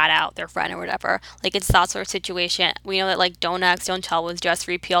rat out their friend or whatever. Like it's that sort of situation. We know that like Don't Ask, Don't Tell was just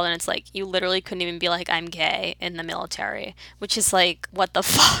repealed, and it's like you literally couldn't even be like I'm gay in the military, which is like what the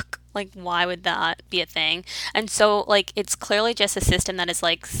fuck. Like, why would that be a thing? And so, like, it's clearly just a system that is,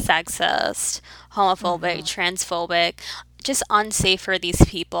 like, sexist, homophobic, transphobic, just unsafe for these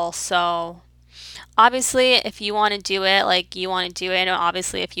people. So, obviously, if you want to do it, like, you want to do it. And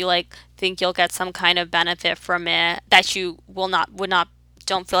obviously, if you, like, think you'll get some kind of benefit from it that you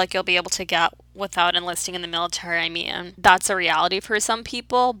don't feel like you'll be able to get without enlisting in the military. I mean, that's a reality for some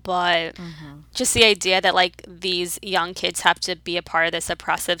people, but just the idea that like these young kids have to be a part of this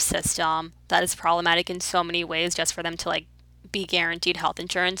oppressive system that is problematic in so many ways just for them to like be guaranteed health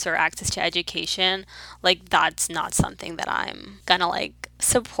insurance or access to education, like that's not something that I'm gonna like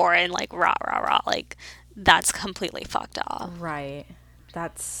support and like rah rah rah. Like that's completely fucked up. Right.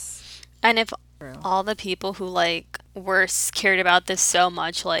 That's And if true. all the people who like were scared about this so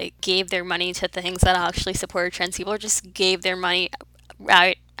much like gave their money to things that actually supported trans people, or just gave their money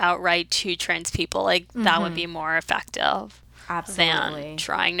outright to trans people, like that would be more effective Absolutely. than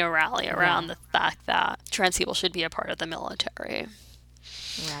trying to rally around the fact that trans people should be a part of the military.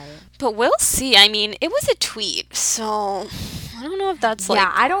 Right. But we'll see. I mean, it was a tweet, so I don't know if that's like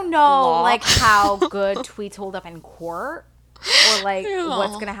Yeah, I don't know law. like how good tweets hold up in court, or like Yeah.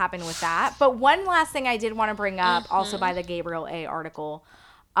 what's going to happen with that. But one last thing I did want to bring up, also by the Gabriel A article.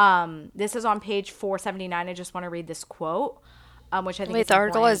 This is on page 479. I just want to read this quote, which I think Wait, is the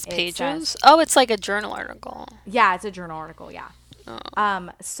article important. has It pages? says- Oh, it's like a journal article. yeah, it's a journal article. Yeah. Oh.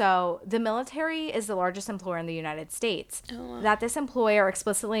 So the military is the largest employer in the United States. Oh. That this employer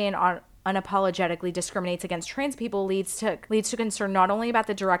explicitly and unapologetically discriminates against trans people leads to concern not only about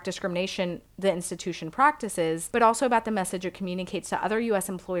the direct discrimination the institution practices, but also about the message it communicates to other U.S.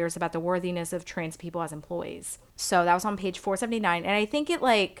 employers about the worthiness of trans people as employees. So that was on page 479, and I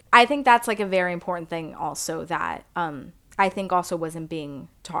think that's like a very important thing also that I think also wasn't being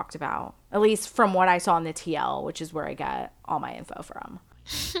talked about, at least from what I saw in the TL, which is where I get all my info from.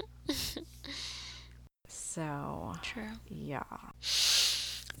 So, True. yeah.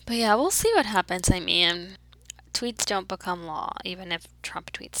 But yeah, we'll see what happens. I mean, tweets don't become law, even if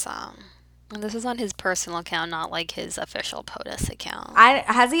Trump tweets them. And this is on his personal account, not like his official POTUS account.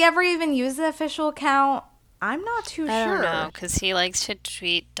 Has he ever even used the official account? I'm not too I sure. don't know, because he likes to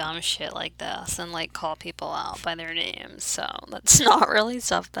tweet dumb shit like this and like call people out by their names. So that's not really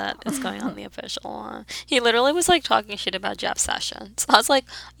stuff that is going on the official one. He literally was like talking shit about Jeff Sessions. I was like,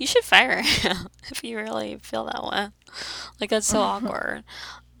 you should fire him if you really feel that way. Like that's so awkward.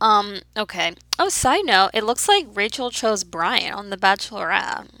 Okay. Oh, side note, it looks like Rachel chose Brian on The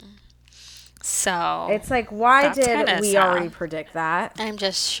Bachelorette. So It's like, why that's did kinda we sad. already predict that? I'm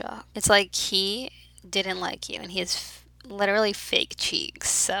just shocked. It's like he didn't like you, and he has literally fake cheeks,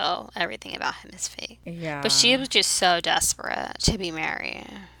 so everything about him is fake. Yeah. But she was just so desperate to be married.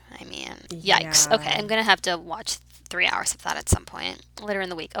 I mean, yikes. Yeah. Okay, I'm gonna have to watch 3 hours of that at some point later in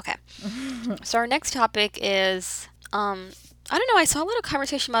the week. Okay. So our next topic is I don't know, I saw a lot of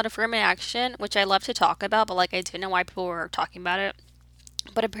conversation about affirmative action, which I love to talk about, but like I didn't know why people were talking about it.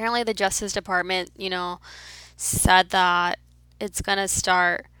 But apparently the Justice Department, said that it's going to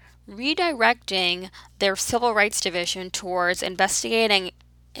start redirecting their civil rights division towards investigating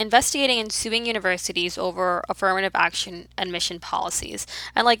and suing universities over affirmative action admission policies.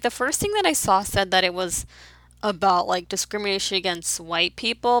 And like the first thing that I saw said that it was about like discrimination against white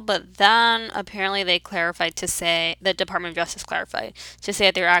people, but then apparently they clarified to say the Department of Justice clarified to say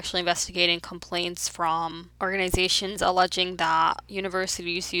that they're actually investigating complaints from organizations alleging that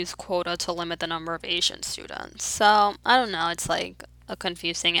universities use quota to limit the number of Asian students. So I don't know, it's like a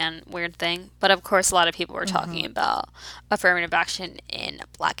confusing and weird thing, but of course a lot of people were talking about affirmative action in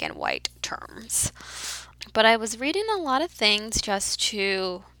black and white terms. But I was reading a lot of things just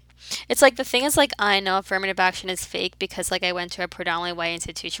to it's like the thing is like I know affirmative action is fake because like I went to a predominantly white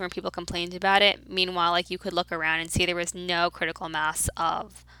institution where people complained about it. Meanwhile, like you could look around and see there was no critical mass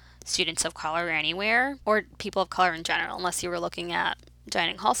of students of color anywhere or people of color in general, unless you were looking at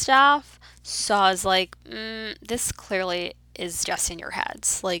dining hall staff. So I was like, this clearly is just in your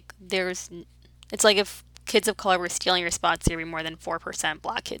heads. Like it's like if kids of color were stealing your spots, there'd be more than 4%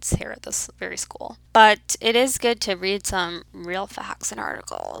 black kids here at this very school. But it is good to read some real facts and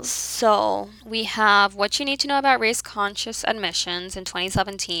articles. So we have what you need to know about race-conscious admissions in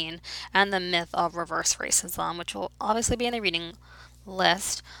 2017 and the myth of reverse racism, which will obviously be in the reading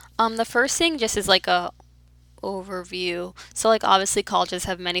list. The first thing just is like a overview. So like obviously colleges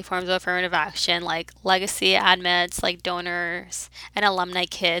have many forms of affirmative action like legacy admits, like donors and alumni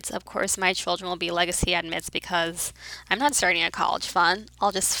kits. Of course my children will be legacy admits because I'm not starting a college fund.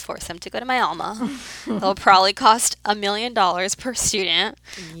 I'll just force them to go to my alma. It'll probably cost $1 million per student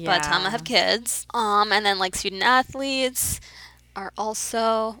by the time I have kids. And then like student athletes are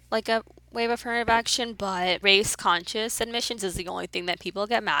also like a way of affirmative action, but race conscious admissions is the only thing that people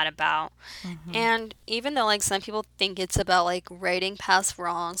get mad about. And even though like some people think it's about like righting past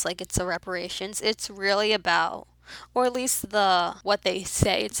wrongs, like it's a reparations, it's really about, or at least what they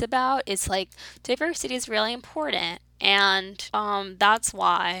say it's about, is like diversity is really important. And that's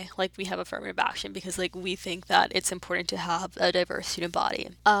why like we have affirmative action, because like we think that it's important to have a diverse student body.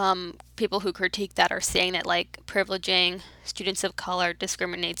 People who critique that are saying that like privileging students of color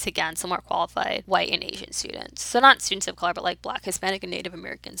discriminates against the more qualified white and Asian students. So not students of color, but like Black, Hispanic, and Native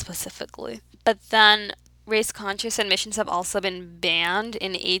Americans specifically. But then race-conscious admissions have also been banned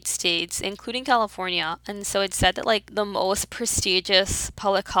in 8 states, including California. And so it's said that like the most prestigious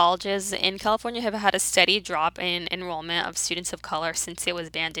public colleges in California have had a steady drop in enrollment of students of color since it was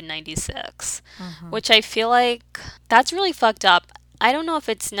banned in 96, which I feel like that's really fucked up. I don't know if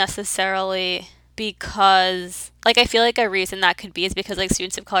it's necessarily because like I feel like a reason that could be is because like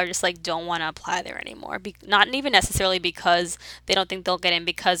students of color just like don't want to apply there anymore. Not even necessarily because they don't think they'll get in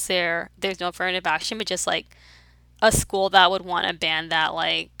because there's no affirmative action, but just like a school that would want to ban that,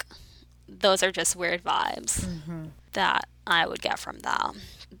 like those are just weird vibes that I would get from that.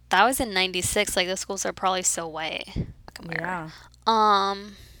 That was in 96. Like those schools are probably so white. Fucking weird. Yeah.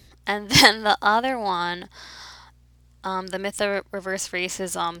 And then the other one, the myth of reverse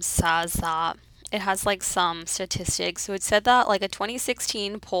racism says that it has like some statistics. So it said that like a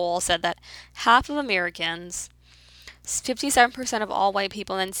 2016 poll said that half of Americans, 57% of all white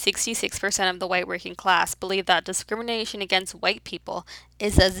people, and 66% of the white working class believe that discrimination against white people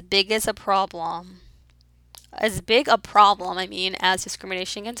is as big a problem, as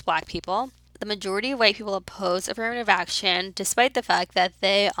discrimination against black people. The majority of white people oppose affirmative action, despite the fact that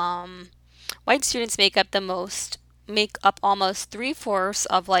white students make up almost 3/4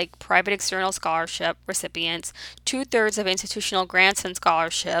 of like private external scholarship recipients, 2/3 of institutional grants and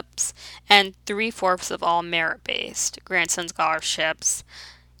scholarships, and 3/4 of all merit-based grants and scholarships.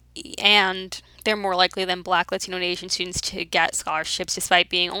 And they're more likely than Black, Latino, and Asian students to get scholarships, despite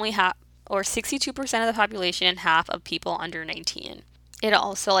being only or 62% of the population and half of people under 19. It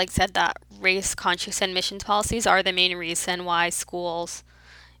also like said that race-conscious admissions policies are the main reason why schools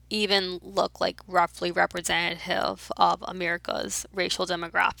even look like roughly representative of America's racial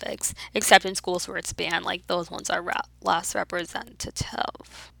demographics, except in schools where it's banned, like those ones are less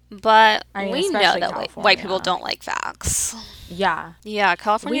representative. But I mean, we know especially that California. white people don't like facts. Yeah. Yeah,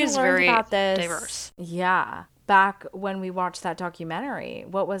 California We is learned very about this. diverse. Yeah. Back when we watched that documentary.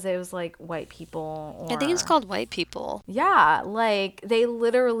 What was it? It was like white people. Or... I think it's called White People. Yeah. Like they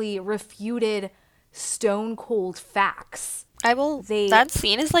literally refuted stone cold facts. That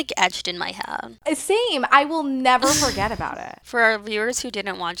scene is like etched in my head. Same. I will never forget about it. For our viewers who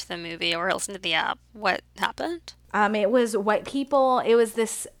didn't watch the movie or listen to the app, what happened? It was white people. It was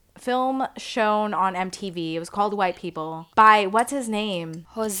this film shown on MTV. It was called White People by, what's his name?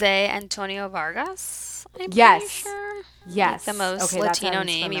 Jose Antonio Vargas? I'm Yes. pretty sure. Yes. Like the most Okay, that Latino sounds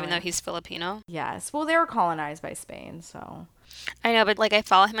name, even familiar. though he's Filipino. Yes. Well, they were colonized by Spain, so. I know, but like I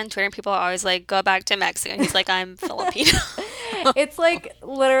follow him on Twitter and people are always like, go back to Mexico. And he's like, I'm Filipino. It's like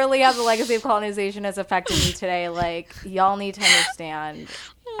literally how the legacy of colonization has affected me today. Like, y'all need to understand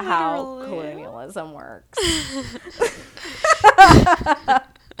how Literally. colonialism works.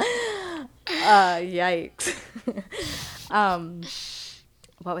 Yikes.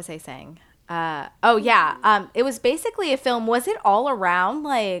 What was I saying? It was basically a film. Was it all around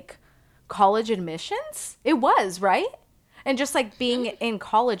like college admissions? It was, right? And just like being in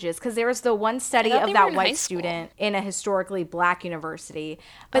colleges, because there was the one study I thought of they were that in high white school. student in a historically black university.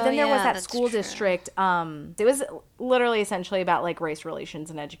 But Oh, then there was yeah, that that's school true. district. It was literally essentially about like race relations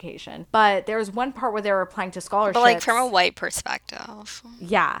and education. But there was one part where they were applying to scholarships. But like from a white perspective.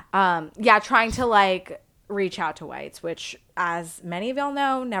 Yeah. Trying to like reach out to whites, which as many of y'all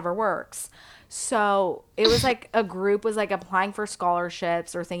know, never works. So it was like a group was like applying for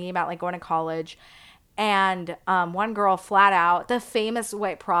scholarships or thinking about like going to college. And one girl flat out, the famous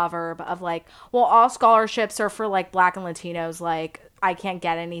white proverb of like, well, all scholarships are for like black and Latinos. Like, I can't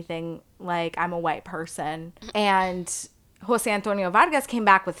get anything. Like, I'm a white person. And Jose Antonio Vargas came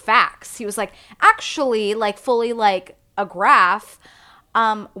back with facts. He was like, actually, like fully like a graph.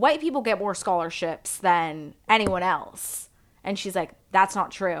 White people get more scholarships than anyone else. And she's like, that's not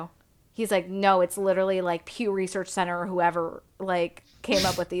true. He's like, no, it's literally like Pew Research Center or whoever like came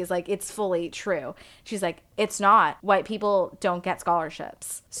up with these. Like, it's fully true. She's like, it's not. White people don't get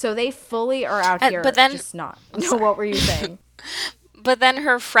scholarships. So they fully are out here but then- just not. No, what were you saying? But then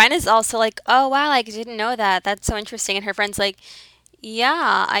her friend is also like, oh, wow, like, I didn't know that. That's so interesting. And her friend's like,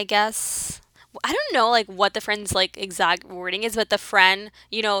 yeah, I guess. I don't know, like, what the friend's, like, exact wording is, but the friend,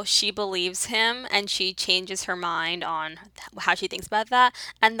 you know, she believes him and she changes her mind on how she thinks about that.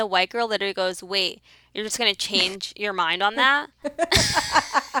 And the white girl literally goes, wait, you're just going to change your mind on that? And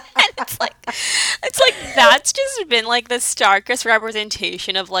it's like, that's just been, like, the starkest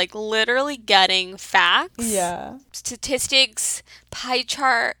representation of, like, literally getting facts. Yeah. Statistics, pie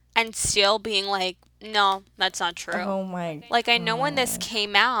chart, and still being like, no, that's not true. Oh my. Like, I know when this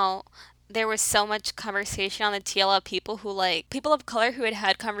came out, there was so much conversation on the TL of people who, like, people of color who had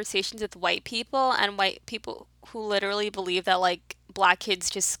had conversations with white people and white people who literally believe that, like, black kids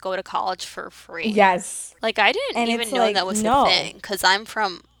just go to college for free. Yes. Like, I didn't And even it's know like, that was no. a thing because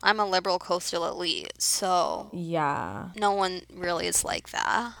I'm a liberal coastal elite, so Yeah. no one really is like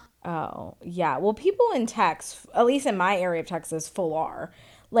that. Oh, yeah. Well, people in Texas, at least in my area of Texas, full are.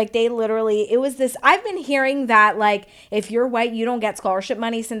 Like, they literally, it was this, I've been hearing that, like, if you're white, you don't get scholarship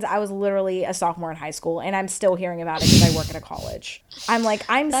money since I was literally a sophomore in high school, and I'm still hearing about it because I work at a college. I'm like,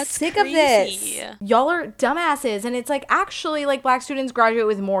 I'm That's sick crazy. of this. Y'all are dumbasses. And it's like, actually, like, black students graduate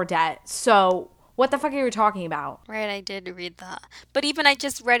with more debt. So what the fuck are you talking about? Right, I did read that. But even I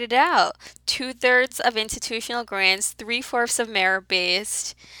just read it out. 2/3 of institutional grants, 3/4 of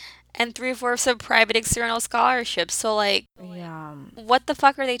merit-based, and 3/4 of private external scholarships. So, like, Yeah. what the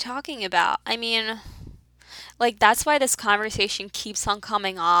fuck are they talking about? I mean, like, that's why this conversation keeps on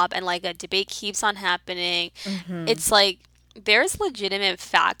coming up and, like, a debate keeps on happening. It's like, there's legitimate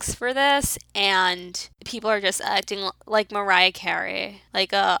facts for this, and people are just acting like Mariah Carey.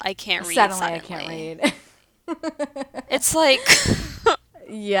 Like, I can't read Suddenly, suddenly. I can't read. It's like...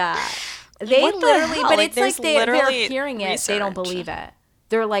 Yeah. They What the literally, hell? but Like, it's like there's they're literally hearing it. They don't research. believe it.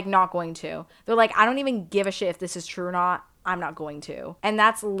 They're like not going to. They're like, I don't even give a shit if this is true or not. I'm not going to. And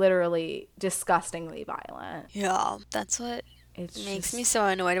that's literally disgustingly violent. Yeah, that's what It's makes just, me so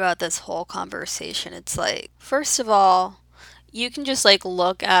annoyed about this whole conversation. It's like, first of all, you can just like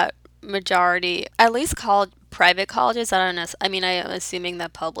look at majority, at least private colleges. I don't know. I mean, I am assuming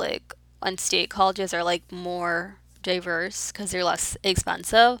that public and state colleges are like more diverse because they're less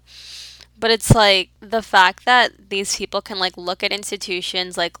expensive. But it's like the fact that these people can like look at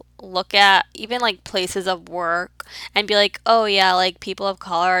institutions, like look at even like places of work and be like, oh yeah, like people of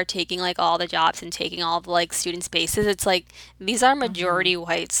color are taking like all the jobs and taking all the like student spaces. It's like these are majority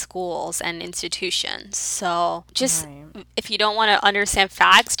white schools and institutions. So just Right. if you don't want to understand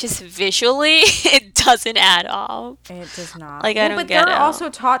facts, just visually, it doesn't add up. It does not. Like, I don't but get they're it. also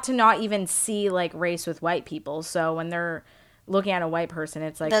taught to not even see like race with white people. So when they're looking at a white person,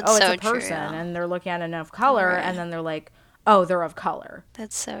 it's like, That's oh, it's so a person, true. and they're looking at enough color, Right. and then they're like, oh, they're of color.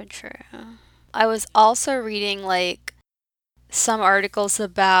 That's so true. I was also reading like some articles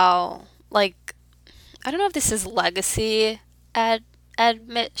about like I don't know if this is legacy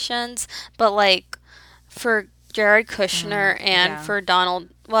admissions, but like for Jared Kushner and yeah. for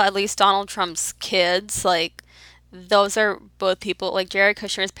at least Donald Trump's kids, like those are both people like Jared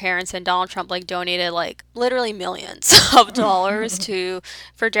Kushner's parents and Donald Trump like donated like literally millions of dollars to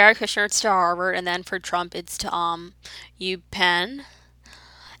for Jared Kushner it's to Harvard and then for Trump it's to UPenn.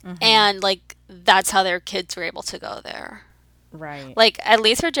 And like that's how their kids were able to go there. Right. Like at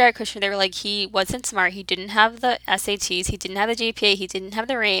least for Jared Kushner, they were like he wasn't smart. He didn't have the SATs. He didn't have the GPA. He didn't have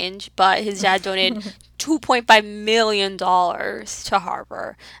the range. But his dad donated $2.5 million to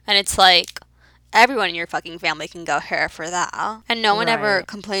Harvard, and it's like everyone in your fucking family can go here for that, and no one ever Right.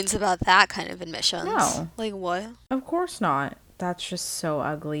 complains about that kind of admissions. No. Like what? Of course not. That's just so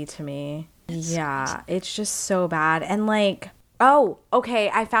ugly to me. Yeah, it's just so bad. And like, oh, okay,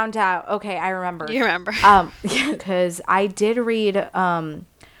 I found out. Okay, I remember. You remember? Because I did read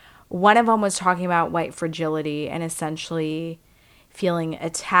one of them was talking about white fragility and essentially feeling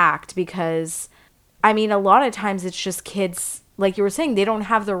attacked because I mean a lot of times it's just kids like you were saying they don't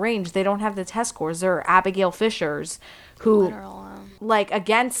have the range, they don't have the test scores. They're Abigail Fishers who Literal. like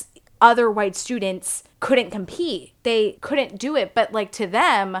against other white students couldn't compete. They couldn't do it, but like to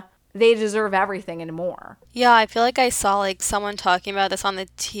them they deserve everything and more. Yeah, I feel like I saw like someone talking about this on the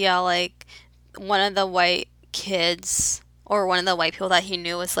TL, like one of the white kids or one of the white people that he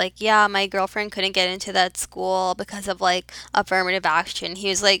knew was like, yeah, my girlfriend couldn't get into that school because of like affirmative action. He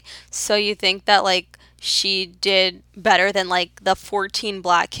was like, so you think that like she did better than like the 14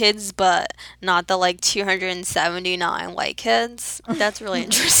 black kids, but not the like 279 white kids? That's really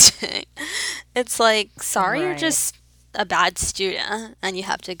interesting. It's like, sorry, you're Right. just a bad student and you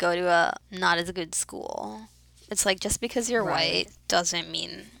have to go to a not as good school. It's like just because you're Right. white doesn't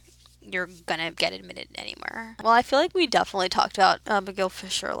mean you're gonna get admitted anywhere. Well, I feel like we definitely talked about Abigail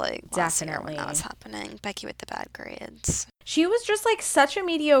Fisher like last year when that Definitely. was happening. Becky with the bad grades. She was just like such a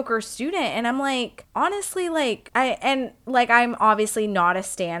mediocre student and I'm like honestly like I'm obviously not a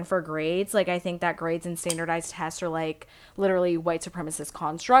stan for grades. Like I think that grades and standardized tests are like literally white supremacist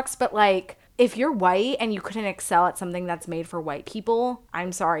constructs, but like if you're white and you couldn't excel at something that's made for white people,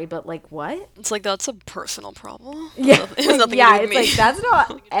 I'm sorry, but like what? It's like that's a personal problem. Yeah. It has nothing Yeah, to do with it's me. like that's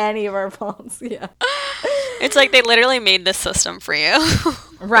not any of our faults. Yeah. It's like they literally made this system for you.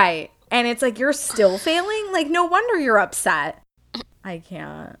 Right. And it's like you're still failing? Like no wonder you're upset. I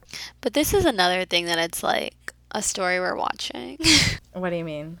can't. But this is another thing that it's like a story we're watching. What do you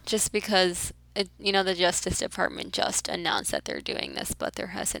mean? Just because the Justice Department just announced that they're doing this, but there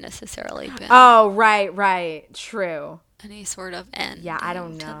hasn't necessarily been Oh, right. True. any sort of end. Yeah, I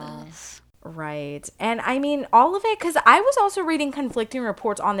don't to know. this. Right. And I mean, all of it, because I was also reading conflicting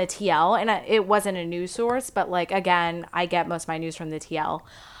reports on the TL, and it wasn't a news source, but like, again, I get most of my news from the TL.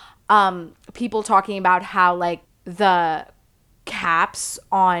 People talking about how like the caps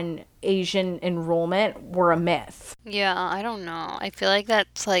on Asian enrollment were a myth. Yeah, I don't know. I feel like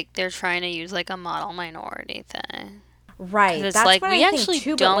that's like they're trying to use like a model minority thing. Right. 'Cause it's That's like what we I think actually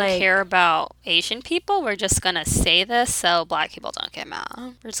too, but, don't like, care about Asian people. We're just gonna say this so black people don't get mad.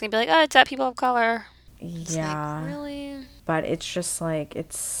 We're just gonna be like, oh, it's at people of color. It's Yeah. like, really? But it's just like,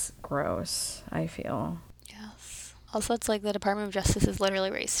 it's gross, I feel. Yes. Also, it's like the Department of Justice is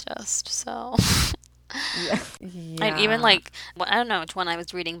literally racist, so. Yeah. And even like, I don't know which one I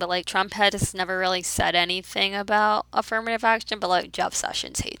was reading, but like Trump has never really said anything about affirmative action, but like Jeff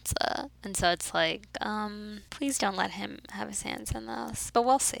Sessions hates it. And so it's like, please don't let him have his hands in this. But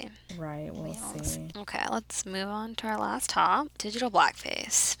we'll see. Right, we'll see. Okay, let's move on to our last top, digital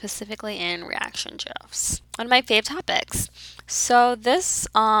blackface, specifically in reaction GIFs. One of my fave topics. So this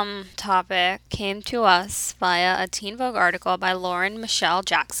topic came to us via a Teen Vogue article by Lauren Michelle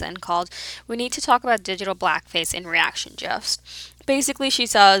Jackson called "We Need to Talk About Digital Blackface in Reaction GIFs." Basically, she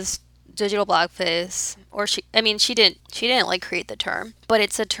says digital blackface, or she didn't like create the term, but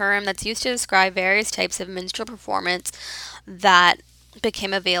it's a term that's used to describe various types of minstrel performance that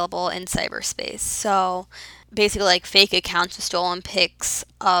became available in cyberspace. So basically like fake accounts with stolen pics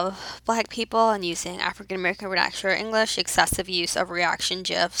of black people and using African American vernacular English, excessive use of reaction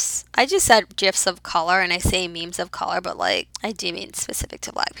GIFs. I just said GIFs of color and I say memes of color, but like I do mean specific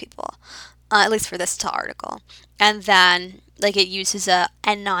to black people, at least for this article. And then like it uses a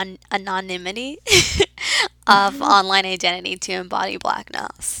anonymity of online identity to embody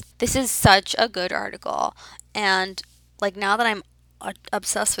blackness. This is such a good article, and like now that I'm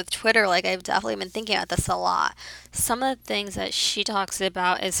obsessed with Twitter, like I've definitely been thinking about this a lot. Some of the things that she talks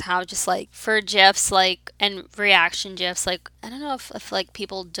about is how just like for GIFs, like and reaction GIFs, like I don't know if like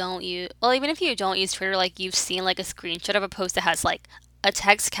people don't use, well, even if you don't use Twitter, like you've seen like a screenshot of a post that has like a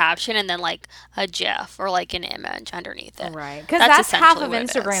text caption and then like a GIF or like an image underneath it. Right. Because that's half of essentially what it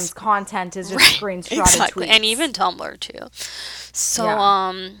Instagram's is. content is just Right, screenshotted exactly. tweets. And even Tumblr too. So,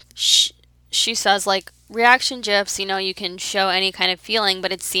 Yeah. she says like reaction GIFs, you know, you can show any kind of feeling,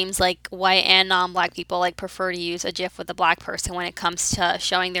 but it seems like white and non-black people like prefer to use a GIF with a black person when it comes to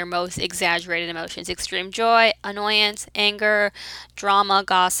showing their most exaggerated emotions: extreme joy, annoyance, anger, drama,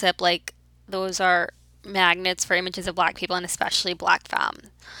 gossip. Like those are magnets for images of black people and especially black femmes.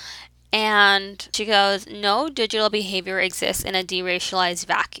 And she goes, no digital behavior exists in a deracialized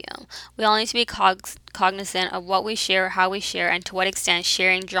vacuum. We all need to be cognizant of what we share, how we share, and to what extent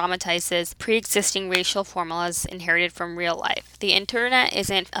sharing dramatizes pre existing racial formulas inherited from real life. The internet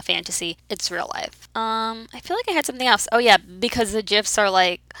isn't a fantasy, it's real life. I feel like I had something else. Oh, yeah, because the GIFs are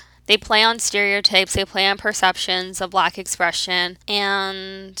like, they play on stereotypes, they play on perceptions of black expression,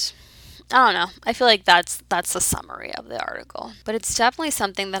 and I don't know. I feel like that's the summary of the article. But it's definitely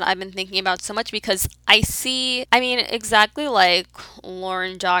something that I've been thinking about so much because I mean, exactly like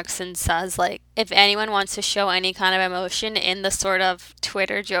Lauren Jackson says, like, if anyone wants to show any kind of emotion in the sort of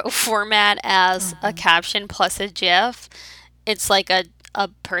Twitter joke format as a caption plus a GIF, it's like a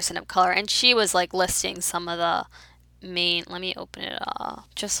person of color. And she was like listing some of the main, let me open it up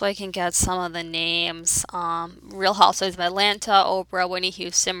just so I can get some of the names. Real Housewives of Atlanta, Oprah, Whitney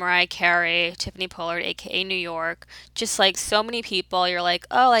Houston, Mariah Carey, Tiffany Pollard, aka New York. Just like so many people, you're like,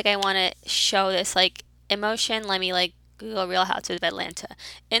 oh, like I want to show this like emotion. Let me like Google Real Housewives of Atlanta.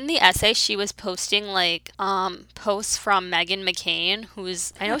 In the essay, she was posting like posts from Meghan McCain,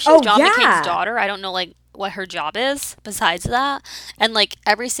 who's, I know she's Oh, John yeah. McCain's daughter. I don't know like what her job is besides that. And like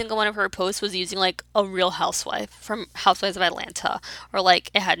every single one of her posts was using like a real housewife from Housewives of Atlanta. Or like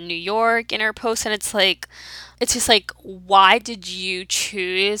it had New York in her post, and it's just like, why did you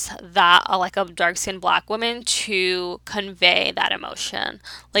choose that like a dark skinned black woman to convey that emotion?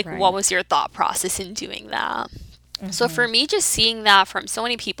 Like what Right. was your thought process in doing that? So for me, just seeing that from so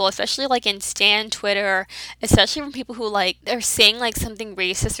many people, especially like in Stan Twitter, especially from people who like they're saying like something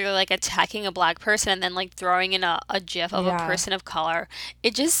racist or like attacking a black person and then like throwing in a GIF of a Yeah. person of color,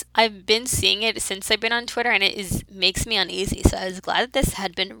 it just I've been seeing it since I've been on Twitter and it is makes me uneasy. So I was glad that this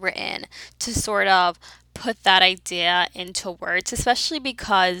had been written to sort of put that idea into words, especially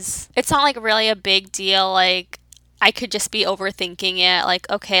because it's not like really a big deal. Like I could just be overthinking it, like,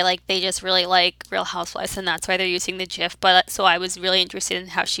 okay, like they just really like Real Housewives and that's why they're using the GIF. But so I was really interested in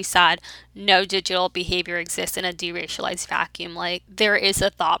how she said no digital behavior exists in a deracialized vacuum. Like there is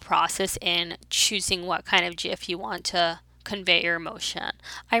a thought process in choosing what kind of GIF you want to convey your emotion.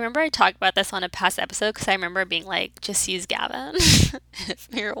 I remember I talked about this on a past episode because I remember being like, just use Gavin if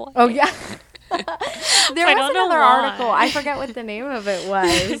you're Oh, wondering. yeah. There I was don't know another article. why. I forget what the name of it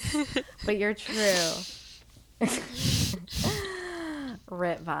was, but you're true.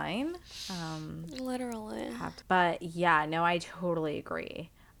 Rit Vine. Literally. But yeah, no, I totally agree.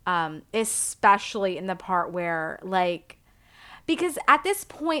 Especially in the part where like, because at this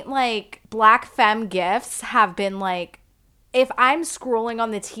point, like black femme gifs have been like, if I'm scrolling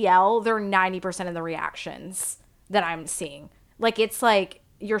on the TL, they're 90% of the reactions that I'm seeing. Like, it's like,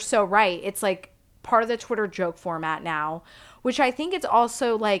 you're so right. It's like part of the Twitter joke format now, which I think it's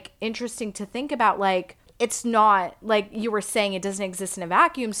also like interesting to think about. Like, it's not like you were saying, it doesn't exist in a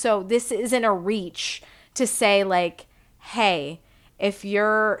vacuum. So this isn't a reach to say like, hey, if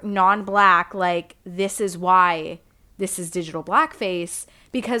you're non-black, like this is why this is digital blackface,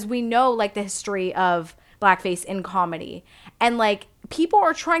 because we know like the history of blackface in comedy, and like people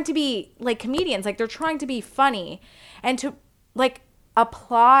are trying to be like comedians, like they're trying to be funny, and to like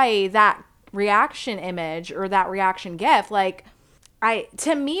apply that reaction image or that reaction gif, like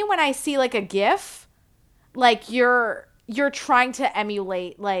to me when I see like a gif, like you're trying to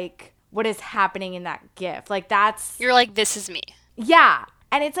emulate like what is happening in that gif, like that's You're like, this is me. yeah.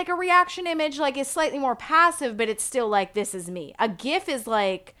 And it's like a reaction image, like it's slightly more passive, but it's still like, this is me. A GIF is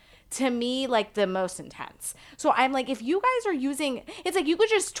like, to me, like the most intense. So I'm like, if you guys are using, it's like you could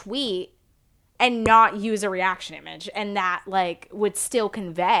just tweet and not use a reaction image, and that like would still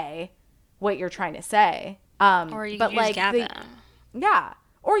convey what you're trying to say. Or you but use like Gavin. yeah,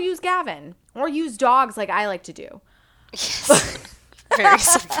 or use Gavin, or use dogs like I like to do. Yes. Very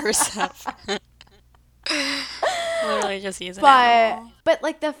subversive. Literally just use an But animal.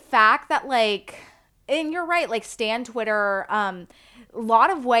 like the fact that like, and you're right, like stan Twitter, a lot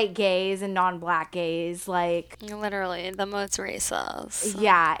of white gays and non-black gays, like Literally the most racist.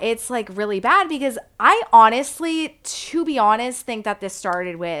 yeah, it's like really bad because I honestly, to be honest, think that this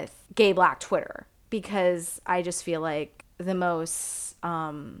started with gay black Twitter, because I just feel like the most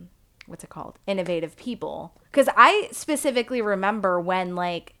what's it called, innovative people, because I specifically remember when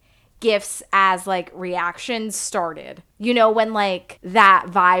like gifs as like reactions started, you know, when like that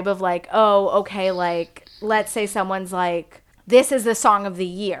vibe of like, oh okay, like let's say someone's like, this is the song of the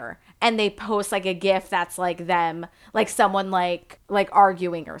year, and they post like a gif that's like them, like someone like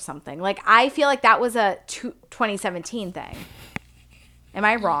arguing or something. Like I feel like that was a 2017 thing. Am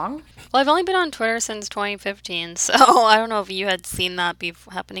I wrong? Well, I've only been on Twitter since 2015, so I don't know if you had seen that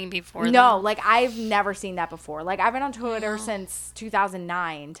happening before No, then. like I've never seen that before. Like I've been on Twitter since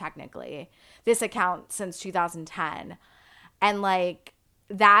 2009 technically. This account since 2010. And like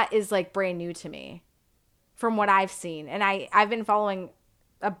that is like brand new to me from what I've seen. And I've been following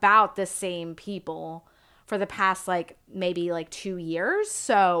about the same people for the past like maybe like 2 years.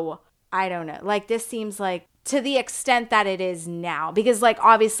 So I don't know. Like this seems like to the extent that it is now, because like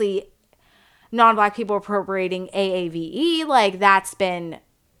obviously non-black people appropriating AAVE, like that's been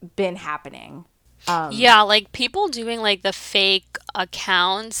happening. Yeah, like people doing like the fake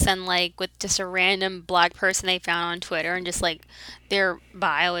accounts and like with just a random black person they found on Twitter and just like their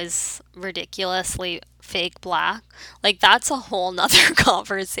bio is ridiculously fake black. Like that's a whole nother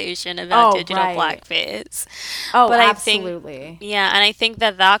conversation about Oh, digital right. blackface. Oh, But I think, absolutely. yeah, and I think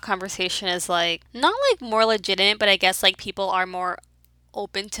that that conversation is like not like more legitimate, but I guess like people are more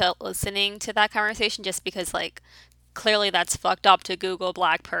open to listening to that conversation just because like clearly that's fucked up to Google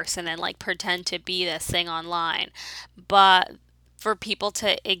black person and like pretend to be this thing online. But for people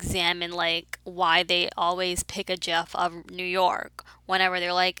to examine like why they always pick a GIF of New York whenever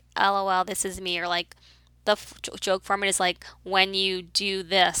they're like, LOL, this is me, or like the joke format is like when you do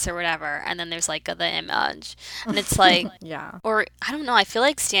this or whatever, and then there's like the image, and it's like, Yeah. or I don't know, I feel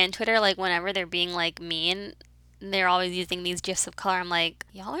like stan Twitter, like whenever they're being like mean, they're always using these gifs of color. I'm like,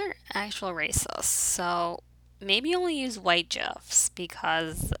 y'all are actual racists, so maybe only use white gifs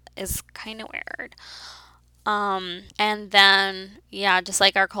because it's kind of weird. And then, yeah, just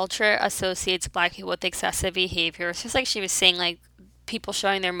like our culture associates black people with excessive behavior. It's just like she was saying, like people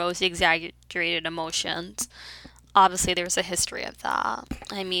showing their most exaggerated emotions. Obviously, there's a history of that.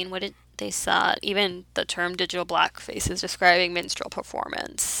 I mean, what did they said? Even the term digital blackface is describing minstrel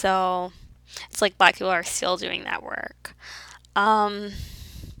performance. So it's like black people are still doing that work. Um,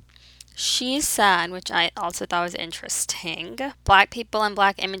 she said, which I also thought was interesting, black people and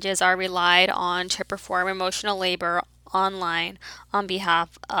black images are relied on to perform emotional labor online on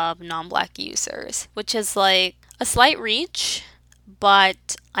behalf of non black users, which is like a slight reach,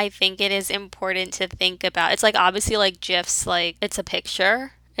 but I think it is important to think about. It's like obviously like GIFs, like it's a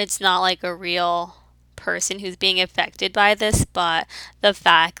picture, it's not like a real person who's being affected by this, but the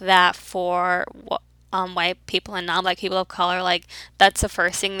fact that for white people and non-black people of color, like that's the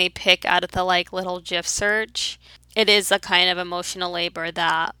first thing they pick out of the like little GIF search. It is a kind of emotional labor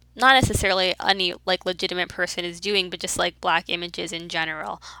that not necessarily any like legitimate person is doing, but just like black images in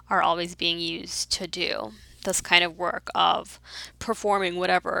general are always being used to do this kind of work of performing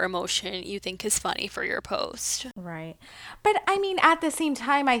whatever emotion you think is funny for your post. Right. But I mean, at the same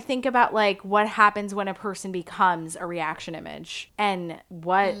time, I think about like what happens when a person becomes a reaction image and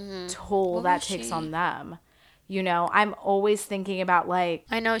what toll What that was takes she? on them. You know, I'm always thinking about like,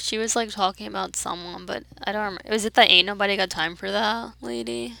 I know she was like talking about someone, but I don't remember. Was it the Ain't Nobody Got Time for That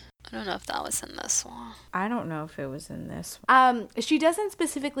lady? I don't know if that was in this one. I don't know if it was in this. She doesn't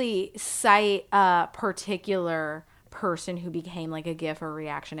specifically cite a particular person who became like a GIF or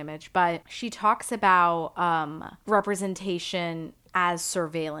reaction image, but she talks about representation as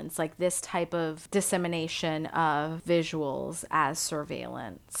surveillance, like this type of dissemination of visuals as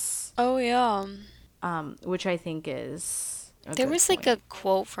surveillance, Oh yeah. which I think is a There good was like point. a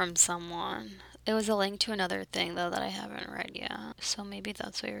quote from someone. It was a link to another thing, though, that I haven't read yet. So maybe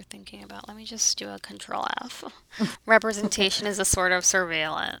that's what you're thinking about. Let me just do a control F. Representation is a sort of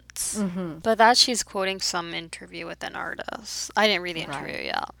surveillance. But that she's quoting some interview with an artist. I didn't read the interview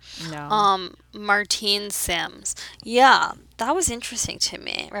yet. No. Martine Sims. Yeah, that was interesting to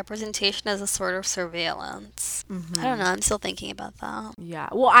me. Representation as a sort of surveillance. I don't know. I'm still thinking about that. Yeah.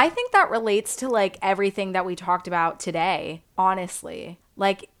 Well, I think that relates to like everything that we talked about today, honestly.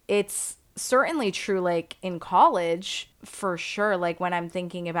 Like, it's certainly true, like in college, for sure. Like, when I'm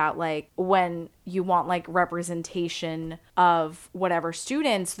thinking about like when you want like representation of whatever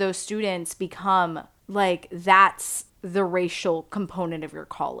students, those students become like that's the racial component of your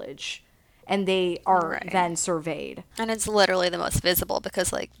college. And they are then surveyed. And it's literally the most visible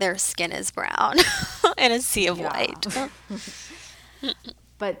because, like, their skin is brown in a sea of white.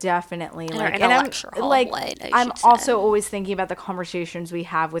 But definitely, like, intellectual white, I'm also always thinking about the conversations we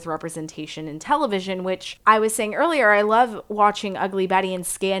have with representation in television, which I was saying earlier, I love watching Ugly Betty and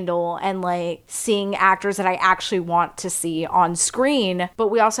Scandal and, like, seeing actors that I actually want to see on screen. But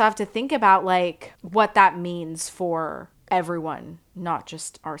we also have to think about, like, what that means for everyone, not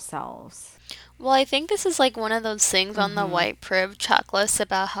just ourselves. Well, I think this is like one of those things on the white priv checklist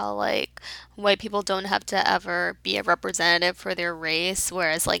about how like white people don't have to ever be a representative for their race,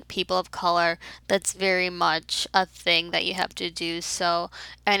 whereas like people of color, that's very much a thing that you have to do. So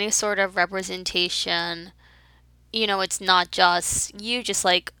any sort of representation, you know, it's not just you just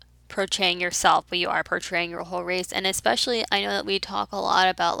like portraying yourself, but you are portraying your whole race. And especially, I know that we talk a lot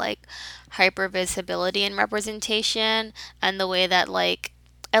about like hypervisibility and representation and the way that like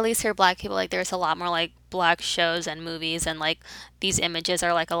at least for black people, like there's a lot more like black shows and movies and like these images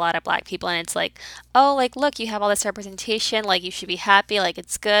are like a lot of black people and it's like, oh, like look, you have all this representation, like you should be happy, like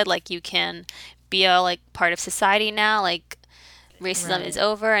it's good, like you can be a like part of society now, like racism is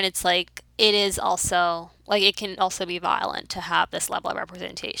over. And it's like it is also like it can also be violent to have this level of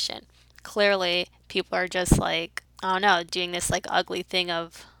representation. Clearly people are just like, I don't know, doing this like ugly thing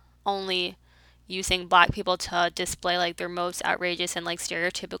of only using black people to display like their most outrageous and like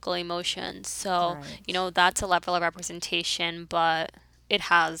stereotypical emotions. So, you know, that's a level of representation, but it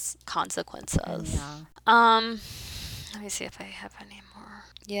has consequences. Let me see if I have any more.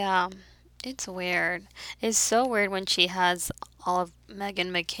 Yeah, it's weird. It's so weird when she has all of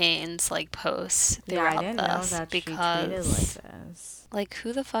Meghan McCain's like posts throughout I didn't know that because she tweeted like this. Like,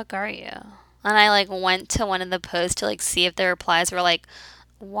 who the fuck are you? And I like went to one of the posts to like see if the replies were like,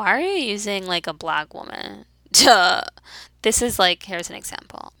 why are you using like a black woman? This is like, here's an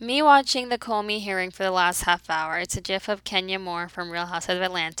example. Me watching the Comey hearing for the last half hour. It's a gif of Kenya Moore from Real Housewives of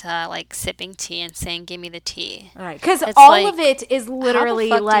Atlanta, like sipping tea and saying, give me the tea. All right. Because all like, of it is literally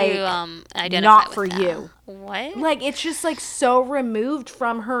like not for you. What? Like, it's just like so removed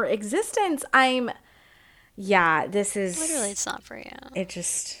from her existence. This is. Literally, it's not for you. It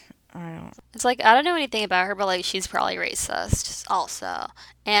just. It's like, I don't know anything about her, but like she's probably racist also.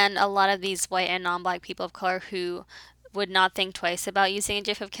 And a lot of these white and non-black people of color who would not think twice about using a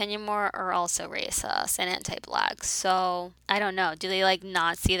gif of Kenya Moore are also racist and anti-black. So I don't know. Do they like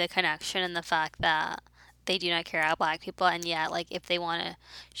not see the connection in the fact that they do not care about black people, and yet like if they want to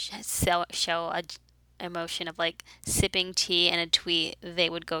show a emotion of like sipping tea in a tweet, they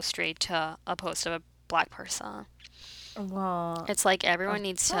would go straight to a post of a black person. Well, it's like everyone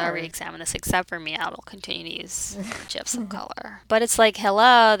needs to re-examine this, except for me. I will continue to use gifs of color. But it's like,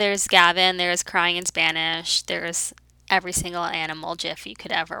 hello, there's Gavin, there's crying in Spanish, there's every single animal gif you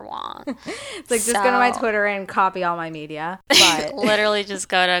could ever want. It's like, just go to my Twitter and copy all my media. But literally just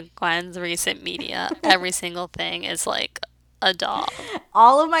go to Gwen's recent media. Every single thing is like a dog.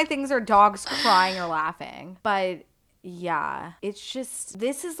 All of my things are dogs crying or laughing. But yeah, it's just,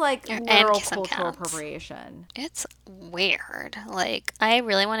 this is like literal cultural appropriation. It's weird. Like, I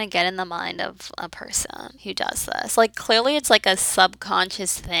really want to get in the mind of a person who does this. Like, clearly it's like a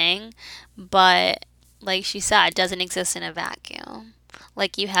subconscious thing, but like she said, it doesn't exist in a vacuum.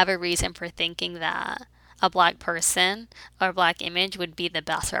 Like, you have a reason for thinking that a black person or a black image would be the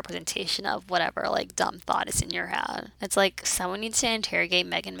best representation of whatever like dumb thought is in your head. It's like someone needs to interrogate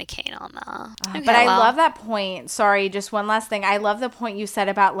Meghan McCain on that. But I love that point. Sorry, just one last thing. I love the point you said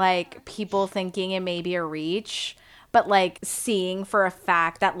about like people thinking it may be a reach, but like seeing for a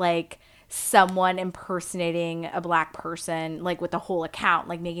fact that like someone impersonating a black person, like with the whole account,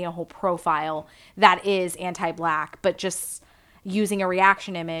 like making a whole profile that is anti-black, but just using a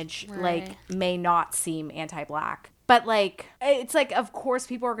reaction image, like, may not seem anti-black. But, like, it's like, of course,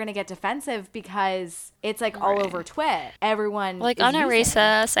 people are going to get defensive because it's, like, all over Twit. Everyone like, I'm not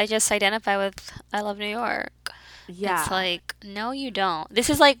racist. I just identify with I Love New York. Yeah. It's like, no, you don't. This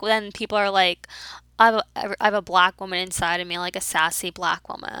is like when people are like, I have a black woman inside of me, like a sassy black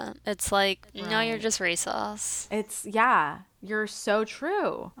woman. It's like, no, you're Right. just racist. It's, yeah, you're so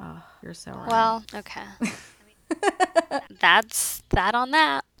true. Oh, you're so right. Well, okay. That's that on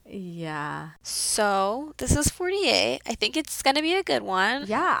that. Yeah. So, this is 48. I think it's going to be a good one.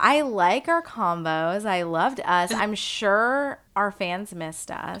 Yeah, I like our combos. I loved us. I'm sure our fans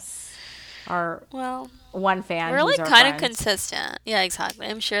missed us. Our Well, one fan we're who's like our kind of friend. consistent. Yeah, exactly.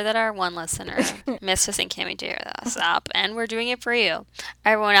 I'm sure that our one listener missed us and came to hear us up, and we're doing it for you.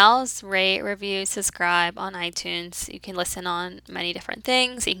 Everyone else, rate, review, subscribe on iTunes. You can listen on many different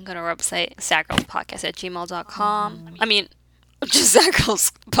things. You can go to our website, sadgirlspodcast@gmail.com. I mean, just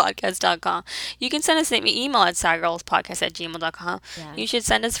sadgirlspodcast.com. You can send us an email at sadgirlspodcast@gmail.com. Yes. You should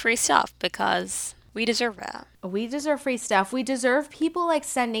send us free stuff because we deserve that. We deserve free stuff. We deserve people like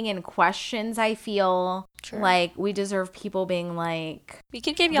sending in questions, I feel. Sure. Like we deserve people being like, We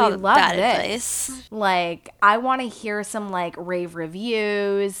can give we y'all love bad this. advice. Like, I want to hear some like rave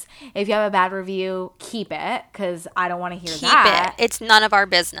reviews. If you have a bad review, keep it because I don't want to hear Keep that. it. It's none of our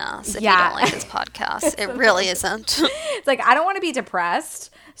business if Yeah. you don't like this podcast. It really isn't. It's like, I don't want to be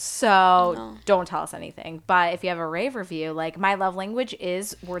depressed. So don't tell us anything. But if you have a rave review, like my love language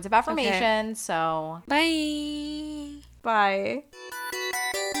is words of affirmation. So Bye. bye.